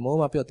මට්ටමේදී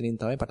හැමෝම අපි ඔතනින්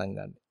තමයි පටන්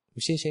ගන්න.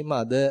 විශේෂයෙන්ම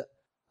අද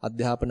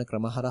අධ්‍යාපන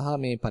ක්‍රම හරහා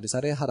මේ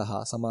පරිසරය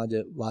හරහා සමාජ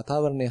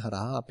වාතාවරණය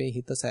හරහා අපේ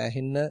හිත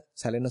සෑහෙන්න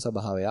සැලෙන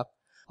ස්වභාවයක්,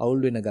 අවුල්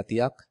වෙන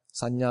ගතියක්,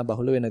 සංඥා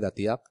බහුල වෙන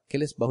ගතියක්,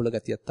 කෙලෙස් බහුල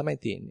ගතියක් තමයි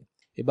තියෙන්නේ.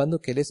 ඒ බඳු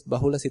කෙලෙස්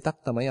බහුල සිතක්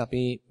තමයි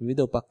අපි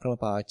විවිධ උපක්‍රම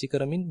පාවිච්චි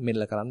කරමින්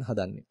මෙල්ල කරන්න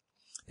හදන්නේ.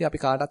 ඉතින් අපි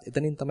කාටත්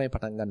එතනින් තමයි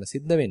පටන් ගන්න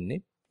සිද්ධ වෙන්නේ.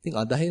 ඉතින්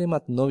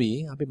අධෛර්යමත් නොවි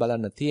අපි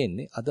බලන්න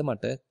තියෙන්නේ අද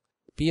මට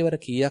පියවර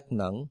කීයක්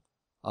නම්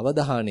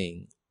අවධානයෙන්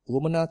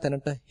උවමනා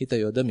තැනට හිත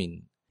යොදමින්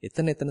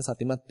එතන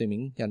සතිමත්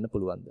වෙමින් යන්න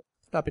පුළුවන්ද?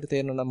 අපිට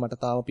තේරෙනවා නම් මට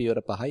තාම පියවර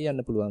 5යි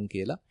යන්න පුළුවන්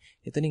කියලා.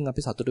 එතනින්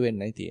අපි සතුටු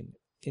වෙන්නයි තියෙන්නේ.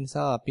 ඒ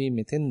නිසා අපි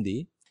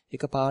මෙතෙන්දී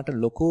එකපාරට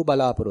ලොකු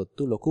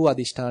බලාපොරොත්තු ලොකු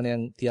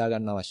අදිෂ්ඨානයන්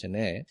තියාගන්න අවශ්‍ය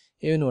නැහැ.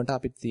 ඒ වෙනුවට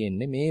අපිට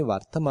තියෙන්නේ මේ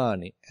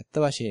වර්තමානයේ ඇත්ත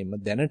වශයෙන්ම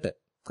දැනට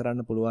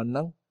කරන්න පුළුවන්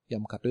නම්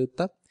යම්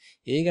කටයුත්තක්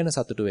ඒ ගැන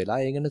සතුටු වෙලා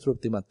ඒ ගැන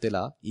තෘප්තිමත්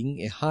වෙලා ඉන්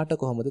එහාට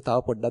කොහොමද තව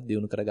පොඩ්ඩක්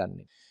දියුණු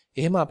කරගන්නේ.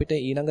 එහෙම අපිට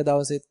ඊළඟ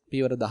දවසේ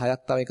පියවර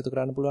 10ක් තව එකතු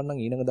කරන්න පුළුවන් නම්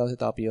ඊළඟ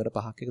දවසේ තව පියවර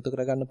 5ක් එකතු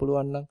කරගන්න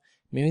පුළුවන් නම්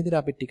මේ විදිහට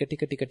අපි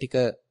ටික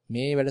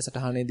මේ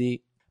වැඩසටහනේදී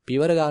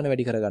පියවර ගන්න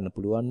වැඩි කරගන්න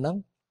පුළුවන් නම්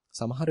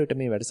සමහර විට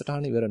මේ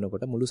වැඩසටහන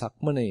ඉවරනකොට මුළු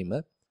සක්මනේම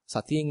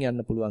සතියෙන්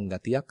යන්න පුළුවන්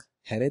ගතියක්,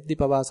 හැරෙද්දි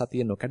පවා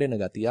සතිය නොකඩෙන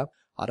ගතියක්,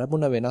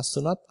 අරමුණ වෙනස්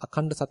වුණත්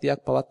අඛණ්ඩ සතියක්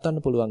පවත්වන්න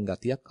පුළුවන්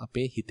ගතියක්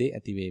අපේ හිතේ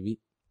ඇති වේවි.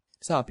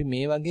 නිසා අපි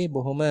මේ වගේ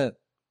බොහොම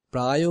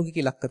ප්‍රායෝගික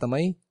ඉලක්ක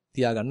තමයි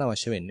තියාගන්න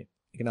අවශ්‍ය වෙන්නේ.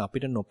 ඒ කියන්නේ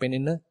අපිට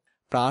නොපෙනෙන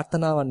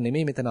ප්‍රාර්ථනාවක්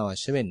නෙමෙයි මෙතන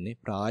අවශ්‍ය වෙන්නේ.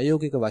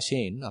 ප්‍රායෝගික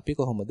වශයෙන් අපි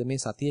කොහොමද මේ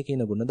සතිය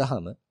කියන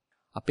ගුණධම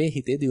අපේ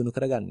හිතේ දියුණු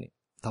කරගන්නේ?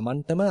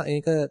 Tamanටම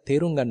ඒක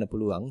තේරුම් ගන්න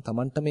පුළුවන්.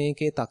 Tamanට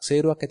මේකේ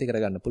තක්සේරුවක් ඇති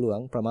කරගන්න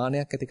පුළුවන්.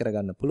 ප්‍රමාණයක් ඇති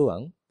කරගන්න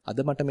පුළුවන්. අද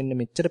මට මෙන්න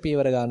මෙච්චර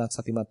පියවර ගානක්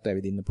සතිමත්ව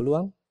ඇවිදින්න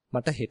පුළුවන්.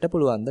 මට හෙට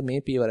පුළුවන් ද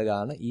මේ පියවර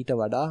ගාන ඊට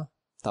වඩා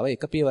තව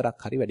එක පියවරක්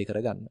හරි වැඩි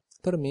කරගන්න.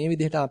 ඒතකොට මේ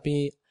විදිහට අපි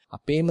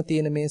අපේම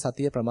තියෙන මේ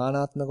සතිය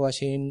ප්‍රමාණාත්මක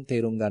වශයෙන්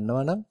තේරුම්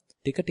ගන්නවා නම්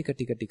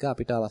ටික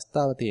අපිට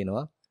අවස්ථාව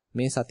තියෙනවා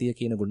මේ සතිය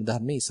කියන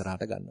ගුණධර්මයේ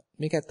ඉස්සරහට ගන්න.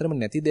 මේක ඇත්තටම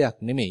නැති දෙයක්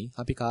නෙමෙයි.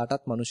 අපි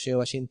කාටත් මිනිස්සු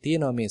වශයෙන්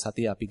තියෙනවා මේ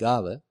සතිය අපි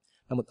ගාව.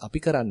 නමුත් අපි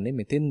කරන්නේ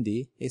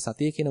මෙතෙන්දී මේ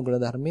සතිය කියන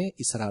ගුණධර්මයේ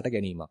ඉස්සරහට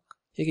ගැනීමක්.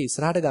 ඒක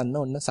ඉස්සරහට ගන්න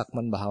ඔන්න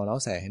සක්මන් භාවනාව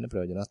සෑහෙන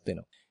ප්‍රයෝජනවත්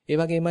වෙනවා. ඒ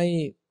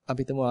වගේමයි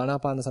අපි තුමු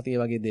ආනාපාන සතිය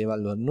වගේ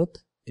දේවල් වලුත්,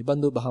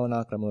 ඉබඳු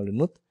භාවනා ක්‍රම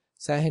වලුත්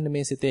සෑහෙන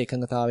මේ සිතේ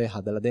එකඟතාවය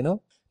හදලා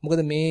දෙනවා.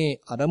 මොකද මේ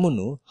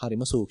අරමුණු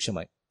හරිම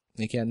සූක්ෂමයි.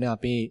 මේ කියන්නේ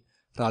අපි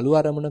රළු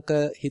අරමුණක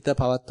හිත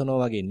පවත්වනවා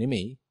වගේ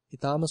නෙමෙයි.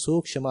 ඊටාම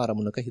සූක්ෂම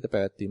අරමුණක හිත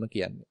පැවැත්වීම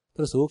කියන්නේ.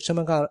 ඒතර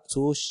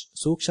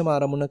සූක්ෂම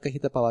අරමුණක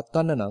හිත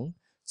පවත්වන්න නම්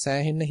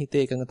සෑහෙන්න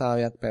හිතේ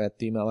එකඟතාවයක්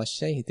පැවැත්වීම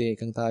අවශ්‍යයි. හිතේ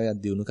එකඟතාවයක්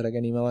දියුණු කර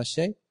ගැනීම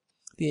අවශ්‍යයි.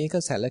 ඉතින් ඒක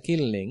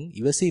සැලකිල්ලෙන්,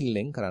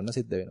 ඉවසිල්ලෙන් කරන්න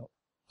සිද්ධ වෙනවා.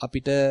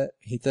 අපිට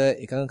හිත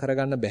එකඟ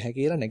කරගන්න බැහැ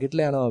කියලා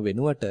නැගිටලා යනවා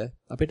වෙනුවට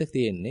අපිට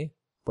තියෙන්නේ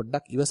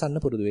පොඩ්ඩක් ඉවසන්න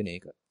පුරුදු වෙන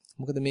එක.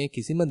 මොකද මේ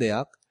කිසිම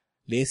දෙයක්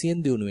ලේසියෙන්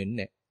දියුණු වෙන්නේ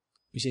නැහැ.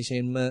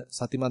 විශේෂයෙන්ම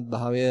සතිමත්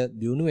භාවය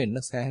දියුණු වෙන්න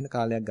සෑහෙන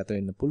කාලයක් ගත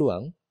වෙන්න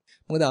පුළුවන්.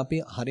 මොකද අපි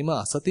හරිම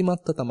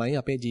අසතිමත්ව තමයි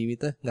අපේ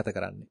ජීවිත ගත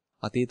කරන්නේ.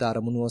 අතීත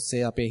අරමුණු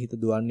ඔස්සේ අපේ හිත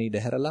දුවන්නේ ඉඩ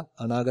හැරලා,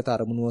 අනාගත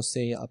අරමුණු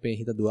ඔස්සේ අපේ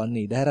හිත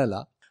දුවන්නේ ඉඩ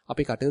හැරලා,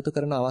 අපි කටයුතු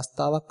කරන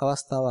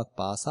අවස්ථාවක්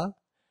පාසා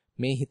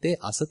මේ හිතේ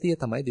අසතිය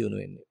තමයි දියුණු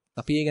වෙන්නේ.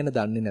 අපි ඒ ගැන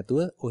දන්නේ නැතුව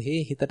ඔහේ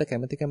හිතට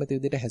කැමැති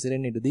විදිහට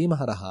හැසිරෙන්න ඉඩ දීම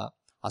හරහා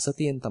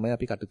අසතියෙන් තමයි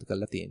අපි කටයුතු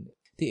කරලා තියෙන්නේ.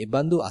 ඉතින් ඒ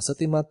බඳු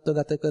අසතිමත්ව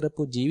ගත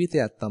කරපු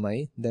ජීවිතයක් තමයි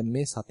දැන්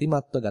මේ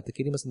සතිමත්ව ගත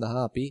කිරීම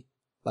සඳහා අපි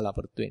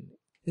බලාපොරොත්තු වෙන්නේ.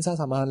 නිසා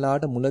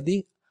සමහරවිට මුලදී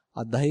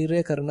අධෛර්ය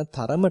කරන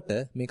තරමට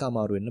මේක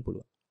අමාරු වෙන්න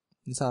පුළුවන්.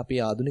 නිසා අපි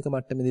ආධුනික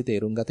මට්ටමේදී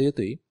තේරුම් ගත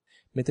යුතුයි.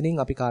 මෙතනින්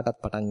අපි කාටත්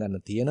පටන් ගන්න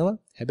තියෙනවා.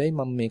 හැබැයි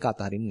මම මේක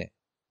අතහරින්නේ නැහැ.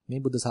 මේ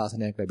බුද්ධ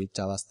ශාසනයක් ලැබිච්ච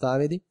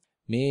අවස්ථාවේදී,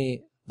 මේ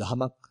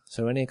ධහමක්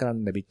ශ්‍රවණය කරන්න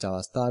ලැබිච්ච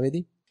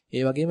අවස්ථාවේදී,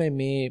 ඒ වගේම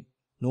මේ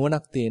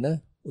නුවණක් තියෙන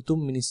උතුම්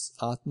මිනිස්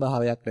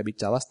ආත්මභාවයක්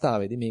ලැබිච්ච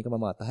අවස්ථාවේදී මේක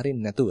මම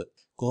අතහරින්නේ නැතුව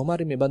කොහොම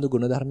හරි මේ බඳු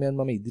ගුණධර්මයන්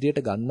මම ඉදිරියට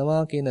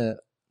ගන්නවා කියන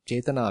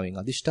චේතනාවෙන්,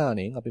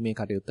 අදිෂ්ඨාණයෙන් අපි මේ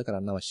කටයුත්ත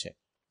කරන්න අවශ්‍යයි.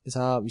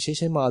 නිසා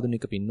විශේෂයෙන්ම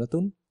ආධුනික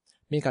පින්වතුන්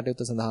මේ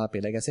කටයුත්ත සඳහා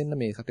පෙළ ගැසෙන්න,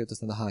 මේ කටයුත්ත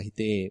සඳහා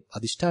හිතේ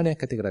අදිෂ්ඨානයක්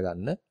ඇති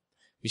කරගන්න,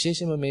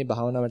 විශේෂයෙන්ම මේ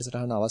භාවනා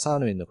වැඩසටහන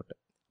අවසන් වෙනකොට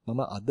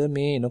මම අද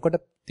මේ එනකොට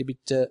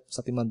තිබිච්ච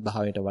සතිමත්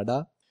භාවයට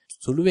වඩා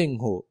සුළුවෙන්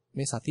හෝ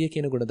මේ සතිය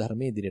කියන ගුණ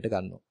ධර්මයේ ඉදිරියට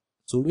ගන්නවා.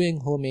 සුළුවෙන්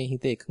හෝ මේ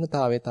හිතේ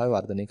එකඟතාවය තව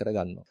වර්ධනය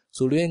කරගන්නවා.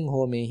 සුළුවෙන්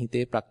හෝ මේ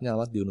හිතේ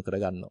ප්‍රඥාවක් දියුණු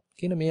කරගන්නවා.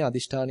 කියන මේ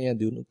අදිෂ්ඨානය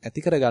දියුණු ඇති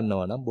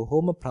කරගන්නවා නම්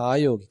බොහොම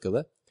ප්‍රායෝගිකව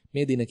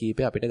මේ දින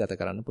කීපය අපිට ගත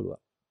කරන්න පුළුවන්.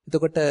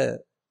 එතකොට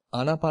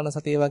ආනාපාන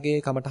සතිය වගේ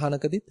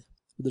කමඨහනකදීත්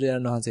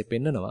බුදුරජාණන් වහන්සේ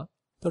පෙන්නනවා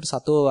එතකොට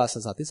සතෝ වාස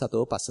සති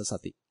සතෝ පස්ස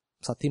සති.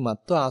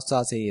 සතිමත්ව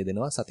ආස්වාසයේ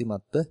යෙදෙනවා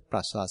සතිමත්ව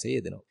ප්‍රස්වාසයේ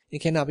යෙදෙනවා. ඒ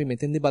කියන්නේ අපි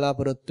මෙතෙන්දී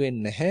බලාපොරොත්තු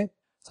වෙන්නේ නැහැ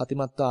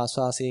සතිමත්ව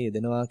ආස්වාසයේ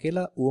යෙදෙනවා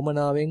කියලා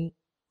උවමනාවෙන්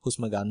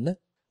හුස්ම ගන්න,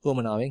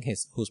 උවමනාවෙන්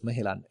හුස්ම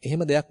හෙලන්න.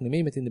 එහෙම දෙයක්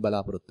නෙමෙයි මෙතෙන්දී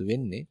බලාපොරොත්තු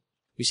වෙන්නේ.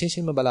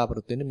 විශේෂයෙන්ම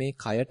බලාපොරොත්තු වෙන්නේ මේ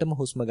කයටම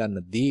හුස්ම ගන්න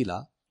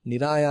දීලා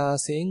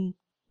નિરાයාසයෙන්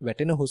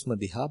වැටෙන හුස්ම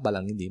දිහා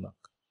බලන්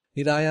ඉඳීමක්.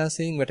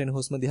 નિરાයාසයෙන් වැටෙන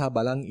හුස්ම දිහා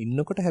බලන්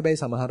ඉන්නකොට හැබැයි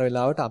සමහර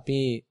වෙලාවට අපි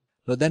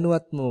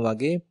නොදැනුවත්ම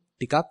වගේ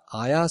ටිකක්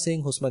ආයාසයෙන්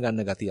හුස්ම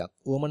ගන්න ගතියක්,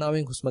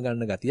 උවමනාවෙන් හුස්ම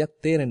ගන්න ගතියක්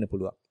තේරෙන්න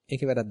පුළුවන්.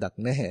 ඒකේ වැරද්දක්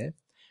නැහැ.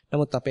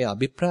 නමුත් අපේ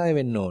අභිප්‍රාය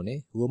වෙන්න ඕනේ,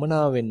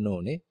 උවමනාව වෙන්න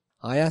ඕනේ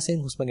ආයාසයෙන්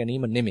හුස්ම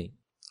ගැනීම නෙමෙයි.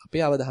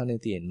 අපේ අවධානය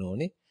තියෙන්න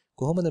ඕනේ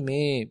කොහොමද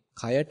මේ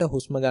කයට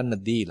හුස්ම ගන්න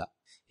දීලා,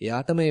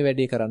 එයාට මේ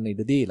වැඩේ කරන්න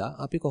ඉඩ දීලා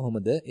අපි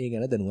කොහොමද ඒ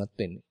ගැන දැනුවත්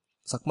වෙන්නේ.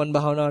 සක්මන්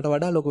භාවනාවට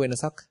වඩා ලොකු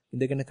වෙනසක්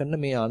ඉඳගෙන කරන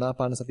මේ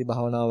ආනාපාන සති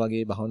භාවනාව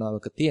වගේ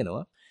භාවනාවක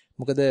තියෙනවා.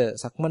 මොකද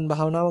සක්මන්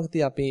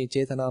භාවනාවකදී අපි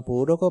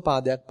චේතනාපූර්වකව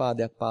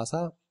පාදයක්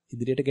පාසා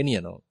ඉදිරියට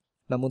ගෙනියනවා.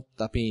 නමුත්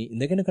අපි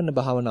ඉඳගෙන කරන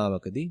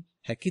භාවනාවකදී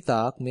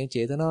හැකිතාක් මේ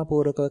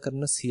චේතනාපූර්වකව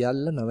කරන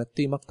සියල්ල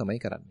නැවැත්වීමක් තමයි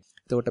කරන්නේ.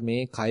 එතකොට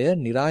මේ කය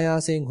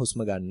નિરાයාසයෙන් හුස්ම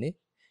ගන්නෙ,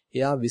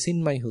 එයා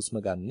විසින්මයි හුස්ම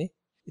ගන්නෙ.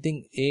 ඉතින්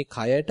ඒ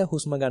කයට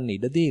හුස්ම ගන්න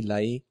ඉඩ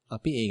දීලයි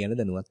අපි ඒ ගැන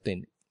දැනුවත්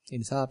වෙන්නේ. ඒ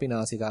නිසා අපි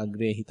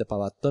නාසිකාග්‍රයේ හිත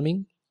පවත්වමින්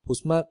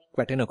හුස්ම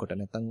වැටෙනකොට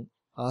නැත්නම්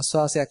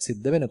ආශ්වාසයක්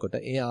සිද්ධ වෙනකොට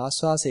ඒ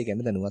ආශ්වාසය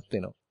ගැන දැනුවත්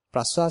වෙනවා.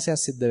 ප්‍රශ්වාසයක්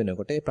සිද්ධ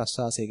වෙනකොට ඒ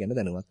ප්‍රශ්වාසය ගැන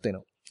දැනුවත්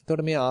වෙනවා.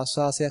 එතකොට මේ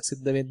ආශ්වාසයක්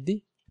සිද්ධ වෙද්දී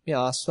මේ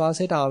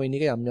ආශ්වාසයට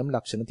ආවෙනික යම්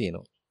ලක්ෂණ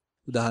තියෙනවා.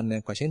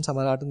 උදාහරණයක් වශයෙන්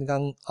සමහරවිට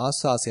නිකන්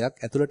ආශ්වාසයක්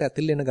ඇතුළට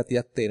ඇතිල් වෙන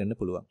ගතියක් තේරෙන්න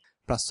පුළුවන්.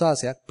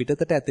 ප්‍රශ්වාසයක්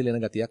පිටතට ඇතිල් වෙන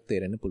ගතියක්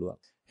තේරෙන්න පුළුවන්.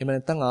 එහෙම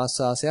නැත්නම්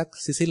ආශ්වාසයක්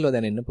සිසිල්ව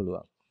දැනෙන්න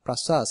පුළුවන්.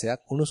 ප්‍රශ්වාසයක්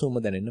උණුසුම්ව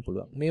දැනෙන්න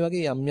පුළුවන්. මේ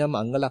වගේ යම්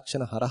අංග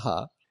ලක්ෂණ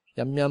හරහා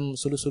යම්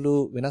සුළු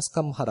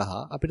වෙනස්කම්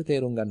හරහා අපිට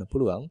තේරුම් ගන්න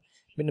පුළුවන්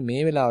මෙන්න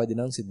මේ වෙලාවේදී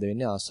නම් සිද්ධ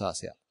වෙන්නේ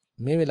ආශ්වාසයක්.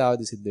 මේ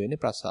වෙලාවේදී සිද්ධ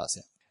වෙන්නේ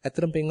ප්‍රශ්වාසයක්.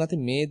 ඇත්තටම පින්වත්නි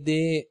මේ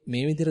දේ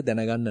මේ විදිහට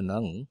දැනගන්න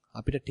නම්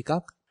අපිට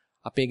ටිකක්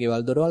අපේ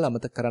ගෙවල් දොරවල්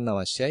අමතක කරන්න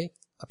අවශ්‍යයි.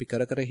 අපි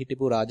කර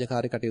හිටපු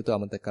රාජකාරී කටයුතු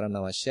අමතක කරන්න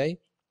අවශ්‍යයි.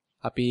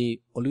 අපි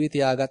ඔළුවේ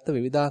තියාගත්ත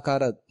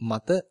විවිධාකාර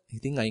මත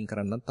හිතින් අයින්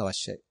කරන්නත්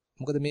අවශ්‍යයි.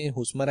 මොකද මේ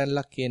හුස්ම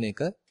රැල්ලක් කියන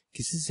එක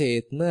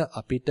කිසිසේත්ම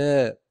අපිට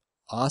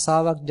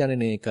ආසාවක්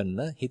ජනනය කරන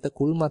හිත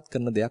කුල්මත්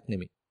කරන දෙයක්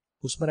නෙමෙයි.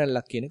 හුස්ම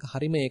රැල්ලක් කියන එක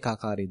හරිම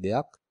ඒකාකාරී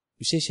දෙයක්.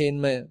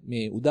 විශේෂයෙන්ම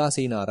මේ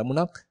උදාසීන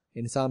අරමුණක්.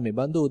 ඒ නිසා මේ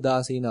බඳු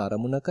උදාසීන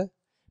අරමුණක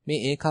මේ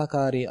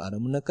ඒකාකාරී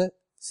අරමුණක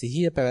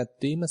සිහිය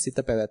පැවැත්වීම, සිත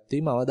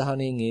පැවැත්වීම,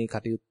 අවධානයෙන් ඒ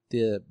කටයුත්ත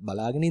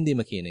බලාගෙන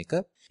ඉඳීම කියන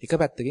එක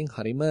පැත්තකින්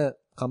හරිම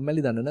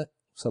කම්මැලි දනන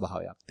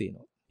ස්වභාවයක්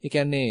තියෙනවා. ඒ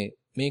කියන්නේ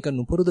මේක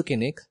නුපුරුදු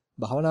කෙනෙක්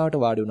භාවනාවට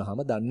වාඩි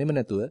වුණාම දන්නේම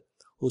නැතුව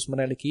හුස්ම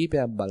රැලි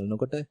කීපයක්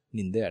බලනකොට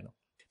නිින්ද යනවා.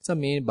 නිසා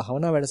මේ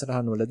භාවනා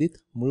වැඩසටහන් වලදීත්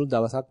මුළු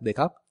දවසක්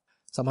දෙකක්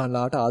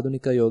සමහරවිට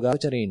ආධුනික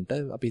යෝගාචරයින්ට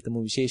අපි හිතමු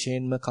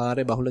විශේෂයෙන්ම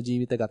කාර්ය බහුල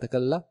ජීවිත ගත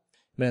කළා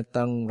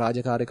නැත්නම්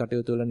රාජකාරී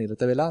කටයුතු වල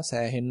නිරත වෙලා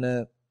සෑහෙන්න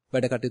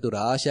වැඩ කටයුතු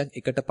රාශියක්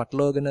එකට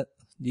පටලවාගෙන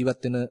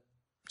ජීවත් වෙන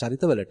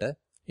චරිතවලට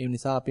ඒ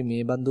නිසා අපි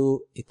මේ බඳු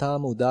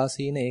ඊටාම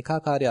උදාසීන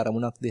ඒකාකාරී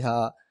අරමුණක්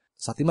දිහා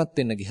සතිමත්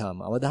වෙන්න ගියාම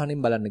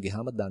අවධානයෙන් බලන්න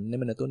ගියාම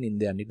දන්නේම නැතුව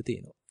නිින්ද යන්න ඉඩ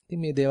තියෙනවා. ඉතින්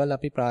මේ දේවල්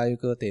අපි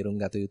ප්‍රායෝගිකව තේරුම්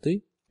ගත යුතුයි.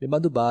 මේ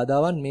බඳු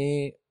බාධාවන් මේ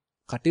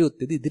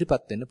කටයුත්තේදී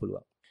ඉදිරිපත් වෙන්න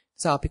පුළුවන්.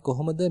 නිසා අපි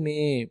කොහොමද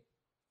මේ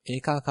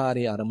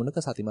ඒකාකාරී අරමුණක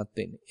සතිමත්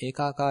වෙන්නේ?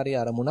 ඒකාකාරී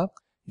අරමුණක්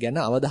ගැන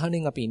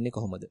අවධානයෙන් අපි ඉන්නේ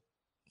කොහොමද?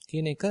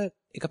 කියන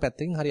එක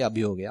පැත්තකින් හරි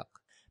අභියෝගයක්.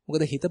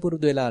 මොකද හිත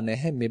පුරුදු වෙලා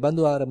නැහැ මේ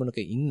බඳු ආරමුණක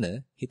ඉන්න.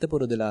 හිත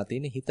පුරුදු වෙලා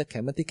තියෙන හිත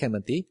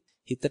කැමැති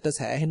හිතට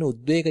සෑහෙන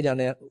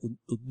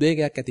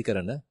උද්වේගයක් ඇති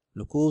කරන,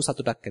 ලොකු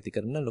සතුටක් ඇති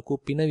කරන, ලොකු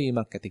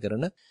පිනවීමක් ඇති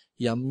කරන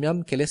යම්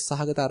කෙලෙස්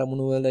සහගත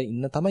අරමුණු වල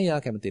ඉන්න තමයි යා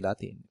කැමතිලා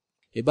තියෙන්නේ.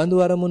 ඒ බඳු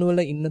අරමුණු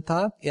වල ඉන්න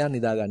තාක් එයා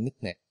නිදාගන්නෙත්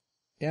නැහැ.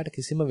 එයාට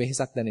කිසිම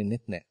වෙහෙසක්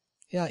දැනෙන්නෙත් නැහැ.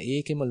 එයා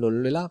ඒකෙම ලොල්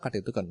වෙලා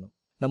කටයුතු කරනවා.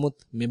 නමුත්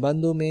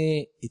මෙබඳු මේ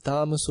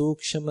ඊටාම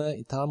සූක්ෂම,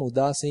 ඊටාම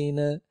උදාසීන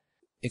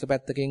එක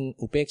පැත්තකින්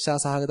උපේක්ෂා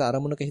සහගත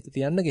අරමුණක හිත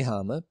තියන්න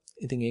ගියාම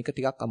ඉතින් ඒක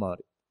ටිකක්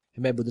අමාරුයි.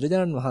 හැබැයි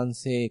බුදුරජාණන්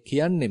වහන්සේ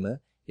කියන්නෙම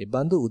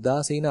ඒබඳු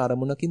උදාසීන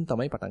අරමුණකින්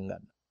තමයි පටන්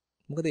ගන්න.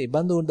 මොකද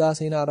ඒබඳු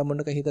උදාසීන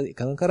අරමුණක හිත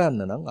එකඟ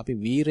කරන්න නම් අපි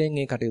වීරයෙන්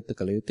ඒ කටයුත්ත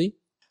කළ යුතුයි.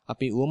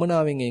 අපි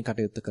උවමනාවෙන් ඒ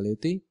කටයුත්ත කළ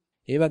යුතුයි.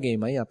 ඒ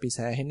වගේමයි අපි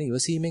සෑහෙන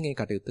ඉවසීමෙන් ඒ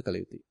කටයුත්ත කළ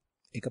යුතුයි.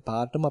 ඒක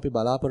පාර්ටම අපි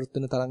බලාපොරොත්තු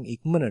වෙන තරම්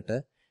ඉක්මනට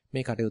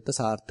මේ කටයුත්ත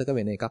සාර්ථක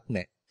වෙන එකක්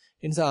නැහැ.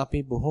 ඒ නිසා අපි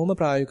බොහොම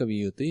ප්‍රායෝගික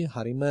විය යුතුයි.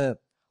 හරිම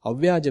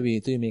අව්‍යාජ විය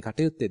යුතුයි මේ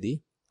කටයුත්තේදී.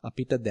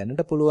 අපිට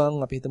දැනට පුළුවන්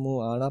අපි හිතමු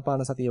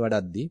ආනාපාන සතිය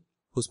වඩද්දී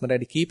හුස්ම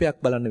රැලි කීපයක්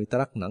බලන්න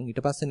විතරක් නම් ඊට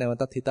පස්සේ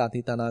නැවතත් හිත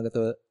අතීත අනාගත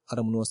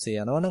අරමුණු ඔස්සේ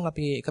යනවා නම්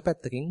අපි එක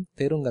පැත්තකින්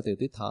තේරුම් ගත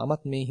යුතුයි.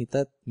 තාමත් මේ හිත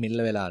මෙල්ල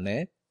වෙලා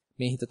නැහැ.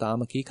 මේ හිත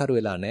තාම කීකරු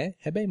වෙලා නැහැ.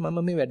 හැබැයි මම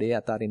මේ වැඩේ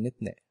අතාරින්නෙත්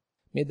නැහැ.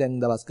 මේ දැන්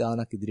දවස්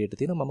ගාණක් ඉදිරියට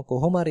තියෙනවා. මම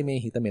කොහොම හරි මේ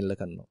හිත මෙල්ල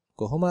කරනවා.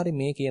 කොහොම හරි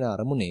මේ කියන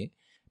අරමුණේ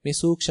මේ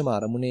සූක්ෂම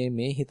අරමුණේ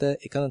මේ හිත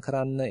එකඟ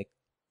කරන්න,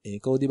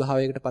 ඒකෝදි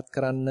භාවයකටපත්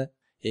කරන්න,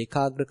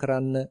 ඒකාග්‍ර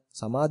කරන්න,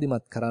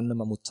 සමාධිමත් කරන්න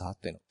මම උත්සාහත්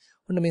වෙනවා.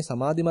 ඔන්න මේ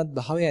සමාධිමත්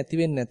භාවය ඇති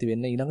වෙන්න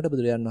ඊළඟට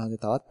බුදුරජාණන් වහන්සේ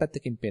තවත්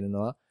පැත්තකින්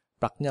පෙන්නනවා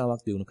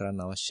ප්‍රඥාවක් දියුණු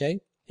කරන්න අවශ්‍යයි.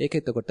 ඒක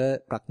එතකොට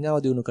ප්‍රඥාව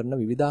දියුණු කරන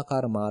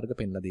විවිධාකාර මාර්ග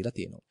පෙන්ලා දීලා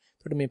තියෙනවා.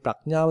 එතකොට මේ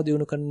ප්‍රඥාව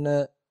දියුණු කරන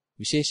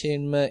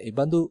විශේෂයෙන්ම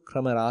ඉබඳු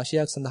ක්‍රම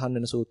රාශියක් සඳහන්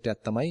වෙන සූත්‍රයක්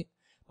තමයි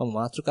මම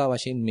මාතෘකා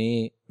වශයෙන් මේ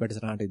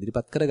වැඩසටහනට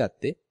ඉදිරිපත්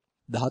කරගත්තේ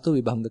ධාතු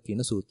විභංග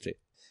කියන සූත්‍රය.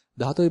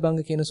 ධාතු විභංග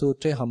කියන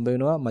සූත්‍රය හම්බ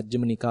වෙනවා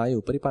මජ්ක්‍ධිම නිකායේ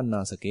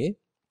උපරිපන්නාසකේ.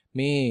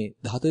 මේ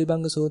ධාතු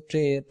විභංග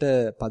සූත්‍රයට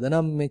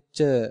පදනම් වෙච්ච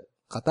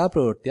කතා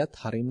ප්‍රවෘත්තියත්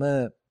හරිම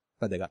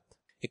වැදගත්.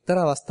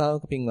 එක්තරා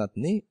අවස්ථාවක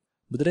පින්වත්නි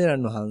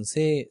බුදුරජාණන්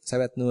වහන්සේ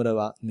සවැත් නුවර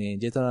මේ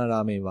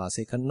ජේතවනාරාමේ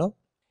වාසය කරනවා.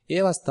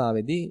 ඒ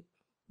අවස්ථාවේදී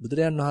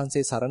බුදුරජාණන්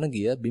වහන්සේ සරණ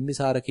ගිය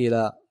බිම්බිසාර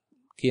කියලා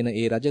කියන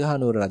ඒ රජගහ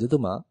නුවර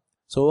රජතුමා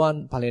සෝවාන්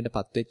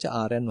ඵලයටපත් වෙච්ච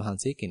ආර්යයන්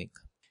වහන්සේ කෙනෙක්.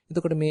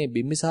 එතකොට මේ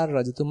බිම්බිසාර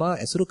රජතුමා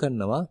ඇසුරු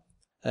කරනවා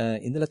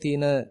ඉඳලා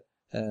තියෙන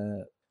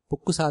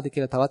පුක්කුසාති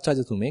කියලා තවත්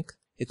රජතුමෙක්.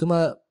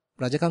 එතුමා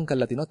රජකම්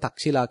කරලා තිනවා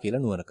තක්ෂිලා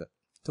කියලා නුවරක.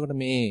 එතකොට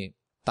මේ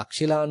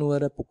තක්ෂිලා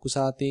නුවර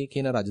පුක්කුසාති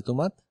කියන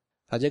රජතුමත්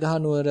රජගහ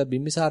නුවර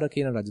බිම්බිසාර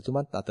කියන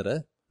රජතුමත් අතර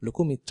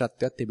ලොකු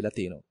මිත්‍රත්වයක් තිබිලා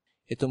තියෙනවා.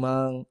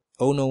 එතුමා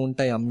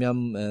ඔවුන්ට යම් යම්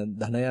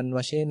ධනයන්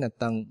වශයෙන්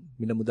නැත්නම්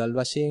මිල මුදල්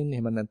වශයෙන්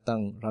එහෙම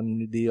නැත්නම් රන්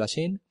නිදී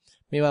වශයෙන්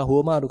මේවා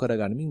හුවමාරු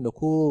කරගනිමින්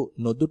ලොකු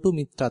නොදුටු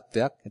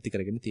මිත්‍රත්වයක් ඇති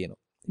කරගෙන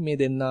තියෙනවා. මේ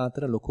දෙන්නා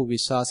අතර ලොකු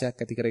විශ්වාසයක්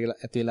ඇති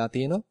වෙලා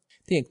තියෙනවා.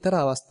 ඉතින්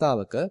එක්තරා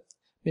අවස්ථාවක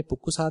මේ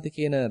පුක්කුසාති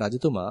කියන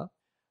රජතුමා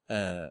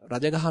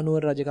රජගහ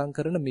නුවර රජකම්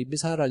කරන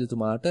බිම්බිසාර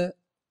රජතුමාට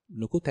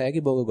ලොකු තෑගි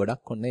භෝග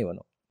ගොඩක් ඔන්න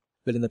එවනවා.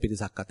 වෙළඳ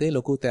පිරිසක් අතේ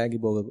ලොකු තෑගි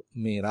භෝග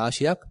මේ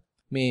රාශියක්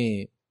මේ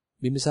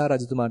බිම්බිසාර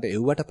රජතුමාට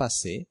එව්වට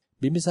පස්සේ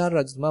බිම්බිසාර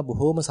රජතුමා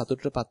බොහෝම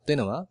සතුටටපත්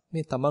වෙනවා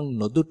මේ තමන්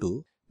නොදුටු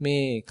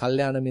මේ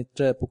කල්යාණ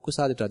මිත්‍ර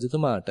පුක්කුසාති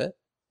රජතුමාට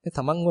මේ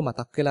තමන්ව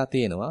මතක් වෙලා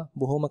තියෙනවා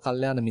බොහෝම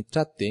කල්යාණ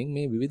මිත්‍රත්වයෙන්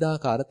මේ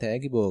විවිධාකාර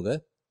තෑගි භෝග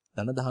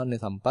ධන ධාන්‍ය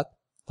සම්පත්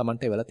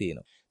තමන්ට එවලා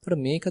තියෙනවා. ඒතකොට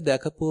මේක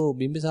දැකපු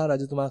බිම්බිසාර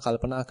රජතුමා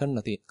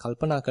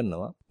කල්පනා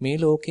කරනවා මේ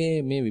ලෝකේ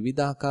මේ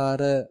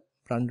විවිධාකාර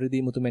රන්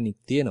රිදී මුතුමැණික්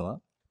තියෙනවා.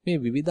 මේ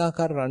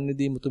විවිධාකාර රන්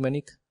රිදී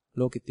මුතුමැණික්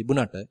ලෝකෙ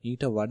තිබුණට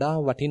ඊට වඩා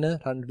වටින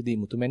රන් රිදී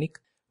මුතුමැණික්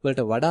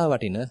වලට වඩා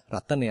වටින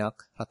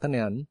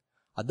රතනයන්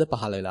අද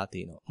පහළ වෙලා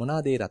තියෙනවා.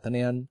 මොනවාද ඒ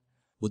රතනයන්?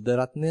 බුද්ධ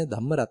රත්නය,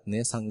 ධම්ම රත්නය,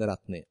 සංඝ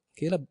රත්නය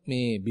කියලා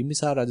මේ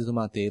බිම්බිසාර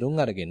රජතුමා තේරුම්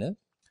අරගෙන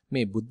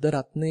මේ බුද්ධ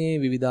රත්නයේ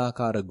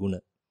විවිධාකාර ගුණ,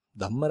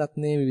 ධම්ම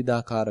රත්නයේ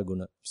විවිධාකාර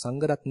ගුණ,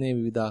 සංඝ රත්නයේ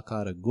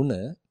විවිධාකාර ගුණ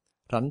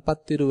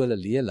රන්පත්තිරු වල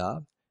ලියලා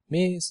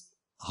මේ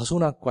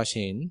හසුණක්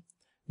වශයෙන්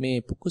මේ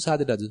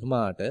පුක්කුසාති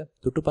රජතුමාට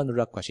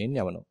තුටුපඳුරක් වශයෙන්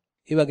යවනවා.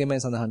 ඒ වගේමයි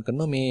සඳහන්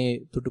කරනවා මේ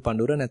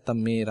තුටුපඳුර නැත්තම්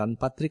මේ රන්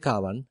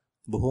පත්‍රිකාවන්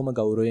බොහොම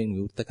ගෞරවයෙන්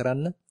විවෘත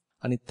කරන්න,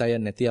 අනිත් අය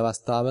නැති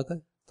අවස්ථාවක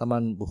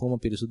Taman බොහොම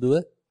පිරිසුදුව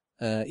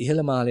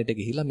ඉහළ මාලයට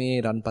ගිහිලා මේ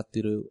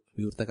රන්පත්තිරු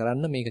විවෘත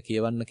කරන්න මේක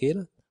කියවන්න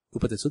කියලා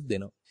උපදෙසුත්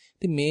දෙනවා.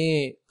 ඉතින් මේ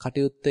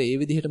කටයුත්ත ඒ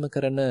විදිහටම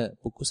කරන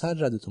පුක්කුසාති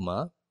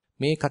රජතුමා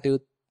මේ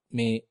කටයුත්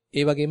මේ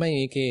ඒ වගේමයි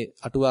මේකේ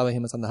අටුවාව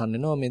එහෙම සඳහන්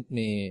වෙනවා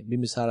මේ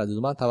බිම්බිසාර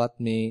රජතුමා තවත්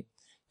මේ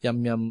යම්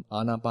යම්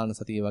ආනාපාන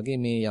සතිය වගේ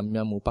මේ යම්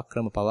යම්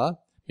උපක්‍රම පවා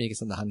මේක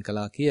සඳහන්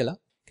කළා කියලා.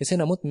 කෙසේ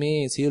නමුත් මේ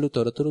සියලු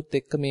තොරතුරුත්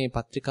එක්ක මේ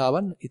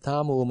පත්‍රිකාවන්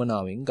ඊටාම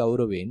වමනාවෙන්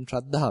ගෞරවයෙන්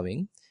ශ්‍රද්ධාවෙන්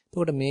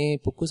එතකොට මේ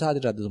පුක්කුසාති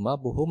රජතුමා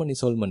බොහොම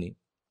නිසල්මනි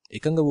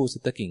එකඟ වූ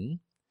සිතකින්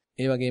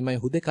ඒ වගේමයි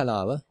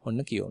හුදේකලාව ඔන්න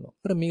කියවනවා.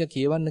 ඒතර මේක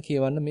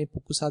කියවන්න මේ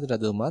පුක්කුසාති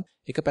රජතුමාත්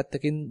එක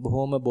පැත්තකින්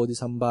බොහොම බෝධි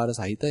සම්භාර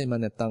සහිත එම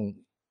නැත්තම්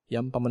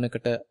යම්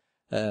පමණකට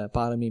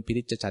පාරමී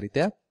පිරිච්ච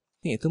චරිතයක්.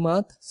 ඉතින්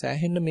එතුමාත්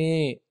සෑහෙන්න මේ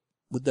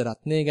බුද්ධ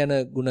රත්නය ගැන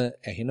ගුණ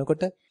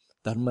ඇහෙනකොට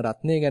ධර්ම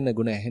රත්නය ගැන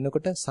ගුණ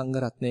ඇහෙනකොට සංඝ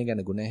රත්නය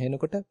ගැන ගුණ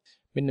ඇහෙනකොට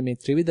මෙන්න මේ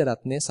ත්‍රිවිධ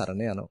රත්නය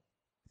සරණ යනවා.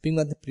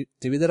 පින්වත්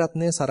ත්‍රිවිධ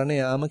රත්නය සරණ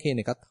යාම කියන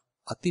එකත්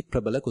අති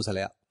ප්‍රබල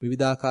කුසලයක්.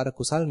 විවිධාකාර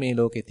කුසල් මේ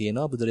ලෝකේ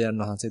තියෙනවා බුදුරජාන්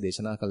වහන්සේ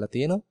දේශනා කළා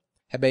තියෙනවා.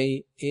 හැබැයි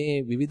ඒ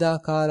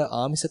විවිධාකාර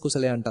ආමිෂ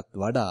කුසලයන්ටත්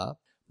වඩා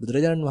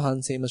බුදුරජාන්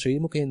වහන්සේම ශ්‍රී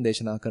මුඛයෙන්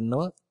දේශනා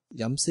කරනවා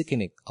යම්ස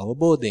කෙනෙක්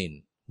අවබෝධයෙන්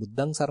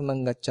බුද්ධං සරණං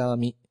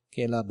ගච්ඡාමි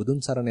කියලා බුදුන්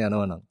සරණ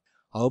යනවනම්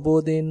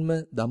අවබෝධයෙන්ම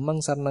ධම්මං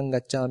සරණං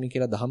ගච්ඡාමි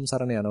කියලා ධම්ම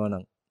සරණ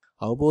යනවනම්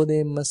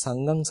අවබෝධයෙන්ම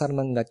සංඝං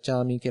සරණං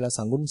ගච්ඡාමි කියලා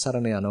සංඝුන්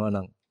සරණ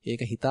යනවනම්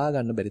ඒක හිතා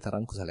ගන්න බැරි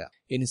තරම් කුසලයක්.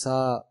 ඒ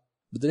නිසා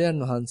බුදුරජාන්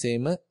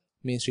වහන්සේම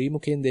මේ ශ්‍රී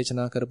මුඛයෙන්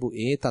දේශනා කරපු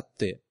ඒ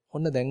தত্ত্বය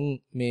ඔන්න දැන්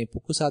මේ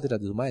පුක්කුසාති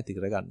රජතුමා ඇති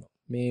කර ගන්නවා.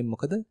 මේ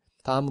මොකද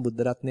තාම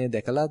බුද්ධ රත්නය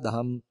දැකලා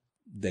දහම්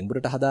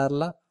දෙඟුරට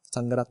හදාarලා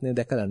සංඝ රත්නය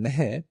දැකලා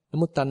නැහැ.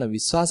 නමුත් අන්න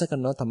විශ්වාස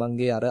කරනවා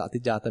තමන්ගේ අර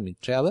අතිජාත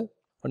මිත්‍රයව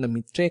ඔන්න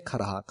මිත්‍රේ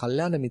කරහා,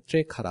 කල්යාණ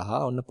මිත්‍රේ කරහා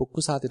ඔන්න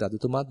පුක්කුසාති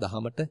රජතුමා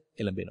දහමට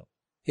එළඹෙනවා.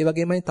 ඒ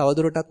වගේමයි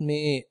තවදුරටත්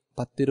මේ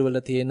පත්තිරුවල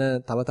තියෙන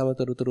තව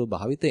තොරතුරු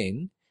භාවිතයෙන්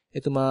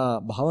එතුමා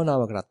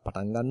භාවනාවකටත්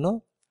පටන්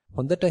ගන්නවා.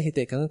 හොඳට හිත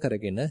එකඟ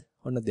කරගෙන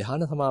ඔන්න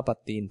ධ්‍යාන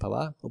සමාපත්තීන්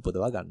පවා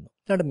උපදවා ගන්නවා.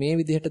 ඊළඟට මේ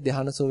විදිහට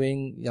ධ්‍යාන සෝවෙන්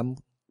යම්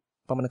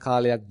පමණ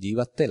කාලයක්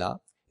ජීවත් වෙලා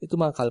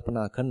එතුමා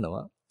කල්පනා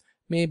කරනවා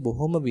මේ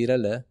බොහොම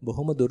විරල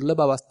බොහොම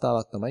දුර්ලභ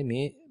අවස්ථාවක් තමයි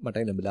මේ මට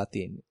ලැබිලා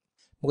තියෙන්නේ.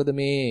 මොකද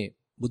මේ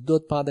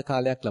බුද්ධෝත්පාද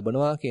කාලයක්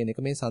ලැබනවා කියන එක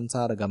මේ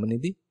සංසාර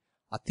ගමනේදී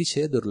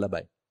අතිශය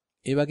දුර්ලභයි.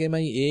 ඒ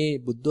වගේමයි ඒ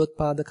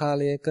බුද්ධෝත්පාද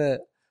කාලයක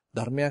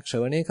ධර්මයක්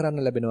ශ්‍රවණය කරන්න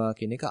ලැබෙනවා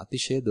කියන එක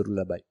අතිශය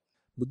දුර්ලභයි.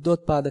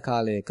 බුද්ධෝත්පාද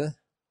කාලයක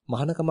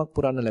මහානකමක්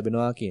පුරන්න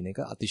ලැබෙනවා කියන එක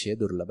අතිශය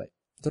දුර්ලභයි.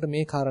 ඒතර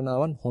මේ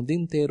කාරණාවන්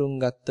හොඳින් තේරුම්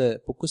ගත්ත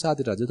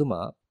පුක්කුසාති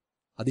රජතුමා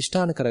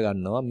අදිෂ්ඨාන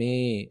කරගන්නවා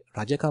මේ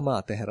රජකම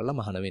අතහැරලා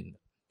මහාන වෙන්න.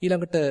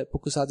 ඊළඟට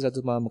පුක්කුසාති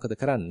රජතුමා මොකද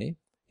කරන්නේ?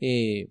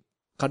 ඒ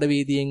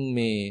කඩවීදියෙන්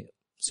මේ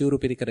සිවුරු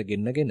පිරිකර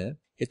ගෙන්නගෙන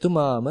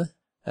එතුමාම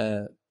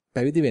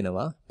පැවිදි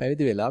වෙනවා.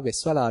 පැවිදි වෙලා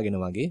වෙස්වලාගෙන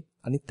වගේ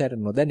අනිත් අයට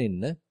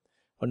නොදැනෙන්න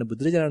ඔන්න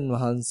බුදුරජාණන්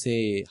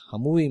වහන්සේ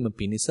හමුවීම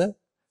පිණිස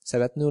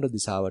සවැත් නුවර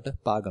දිසාවට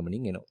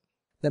පාගමනින් එනවා.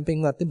 දැන්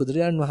පින්වත්නි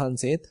බුදුරජාණන්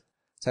වහන්සේත්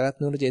සවැත්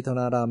නුවර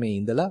ජේතවනාරාමේ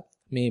ඉඳලා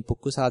මේ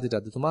පුක්කුසාති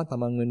රජතුමා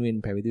තමන් වෙනුවෙන්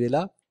පැවිදි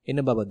වෙලා එන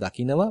බව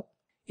දකිනවා.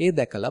 ඒ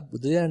දැකලා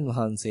බුදුරජාණන්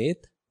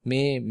වහන්සේත්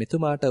මේ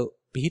මෙතුමාට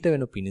පිහිට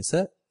වෙනු පිණිස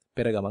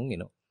පෙරගමන්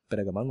එනවා.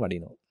 පෙරගමන්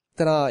වඩිනවා.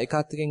 එතරම්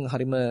එකාත්කෙන්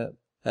හරිම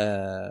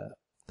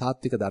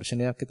තාත්වික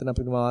දර්ශනයක් එතන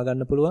අපිට මවා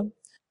ගන්න පුළුවන්.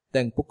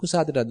 දැන්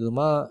පුක්කුසාති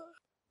රජතුමා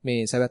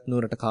මේ සවැත්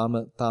නුවරට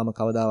තාම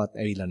කවදාවත්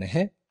ඇවිල්ලා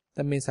නැහැ.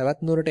 දැන් මේ සවැත්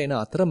නුවරට එන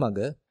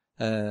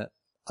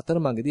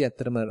අතරමඟදී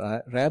ඇත්තටම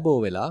රෑබෝ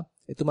වෙලා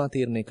එතුමා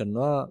තීරණය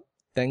කරනවා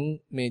දැන්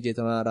මේ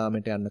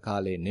ජේතවනාරාමයට යන්න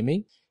කාලේ නෙමෙයි.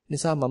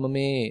 නිසා මම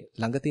මේ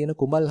ළඟ තියෙන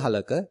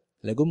කුඹල්හලක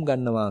ලැබුම්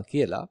ගන්නවා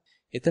කියලා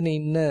එතන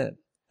ඉන්න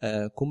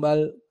කුඹල්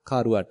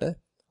කාරුවට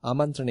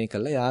ආමන්ත්‍රණය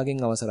කළා යාගෙන්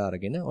අවසර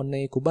අරගෙන ඔන්න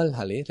ඒ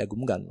කුඹල්හලේ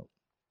ලැබුම් ගන්නවා.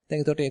 දැන්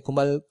එතකොට මේ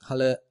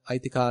කුඹල්හල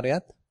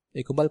අයිතිකාරයත්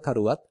ඒ කුඹල්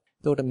කරුවත්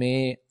එතකොට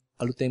මේ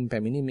අලුතෙන්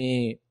පැමිණි මේ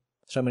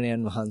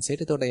ශ්‍රමණයන්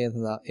වහන්සේට එතකොට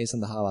ඒ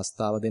සඳහා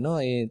අවස්ථාව දෙනවා.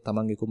 ඒ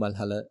තමන්ගේ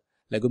කුඹල්හල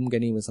ලැබුම්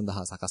ගැනීම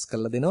සඳහා සකස්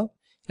කරලා දෙනවා.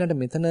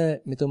 ඊළඟට මෙතන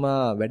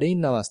මෙතුමා වැඩ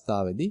ඉන්න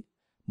අවස්ථාවේදී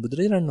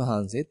බුදුරජාණන්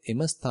වහන්සේත් එම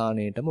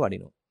ස්ථානයටම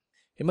වඩිනවා.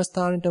 එම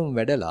ස්ථානෙටම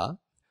වැඩලා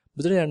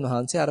බුදුරජාණන්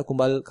වහන්සේ අර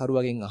කුඹල්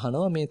කරුවගෙන්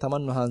අහනවා මේ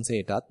තමන්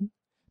වහන්සේටත්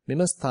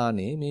මෙම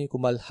ස්ථානයේ මේ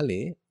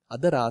කුඹල්හලේ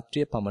අද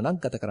රාත්‍රිය පමණක්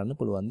ගත කරන්න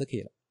පුළුවන්ද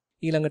කියලා.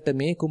 ඊළඟට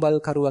මේ කුඹල්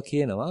කරුවා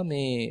කියනවා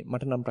මේ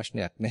මට නම්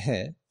ප්‍රශ්නයක්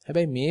නැහැ.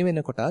 හැබැයි මේ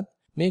වෙනකොටත්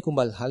මේ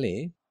කුඹල්හලේ